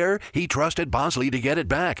his hair, he trusted Bosley to get it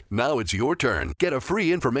back. Now it's your turn. Get a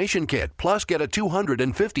free information kit, plus get a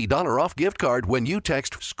 $250 off gift card when you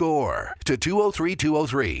text SCORE to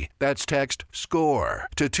 203203. That's text SCORE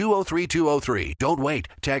to 203203. Don't wait.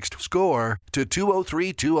 Text SCORE to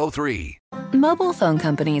 203203. Mobile phone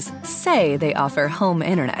companies say they offer home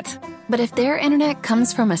internet. But if their internet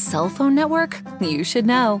comes from a cell phone network, you should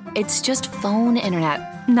know. It's just phone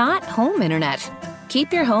internet, not home internet.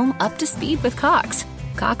 Keep your home up to speed with Cox.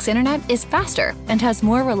 Cox internet is faster and has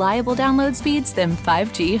more reliable download speeds than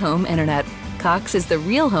 5G home internet. Cox is the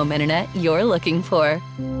real home internet you're looking for.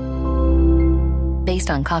 Based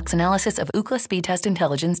on Cox analysis of Ookla speed test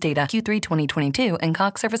intelligence data Q3 2022 and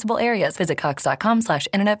Cox serviceable areas, visit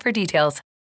cox.com/internet for details.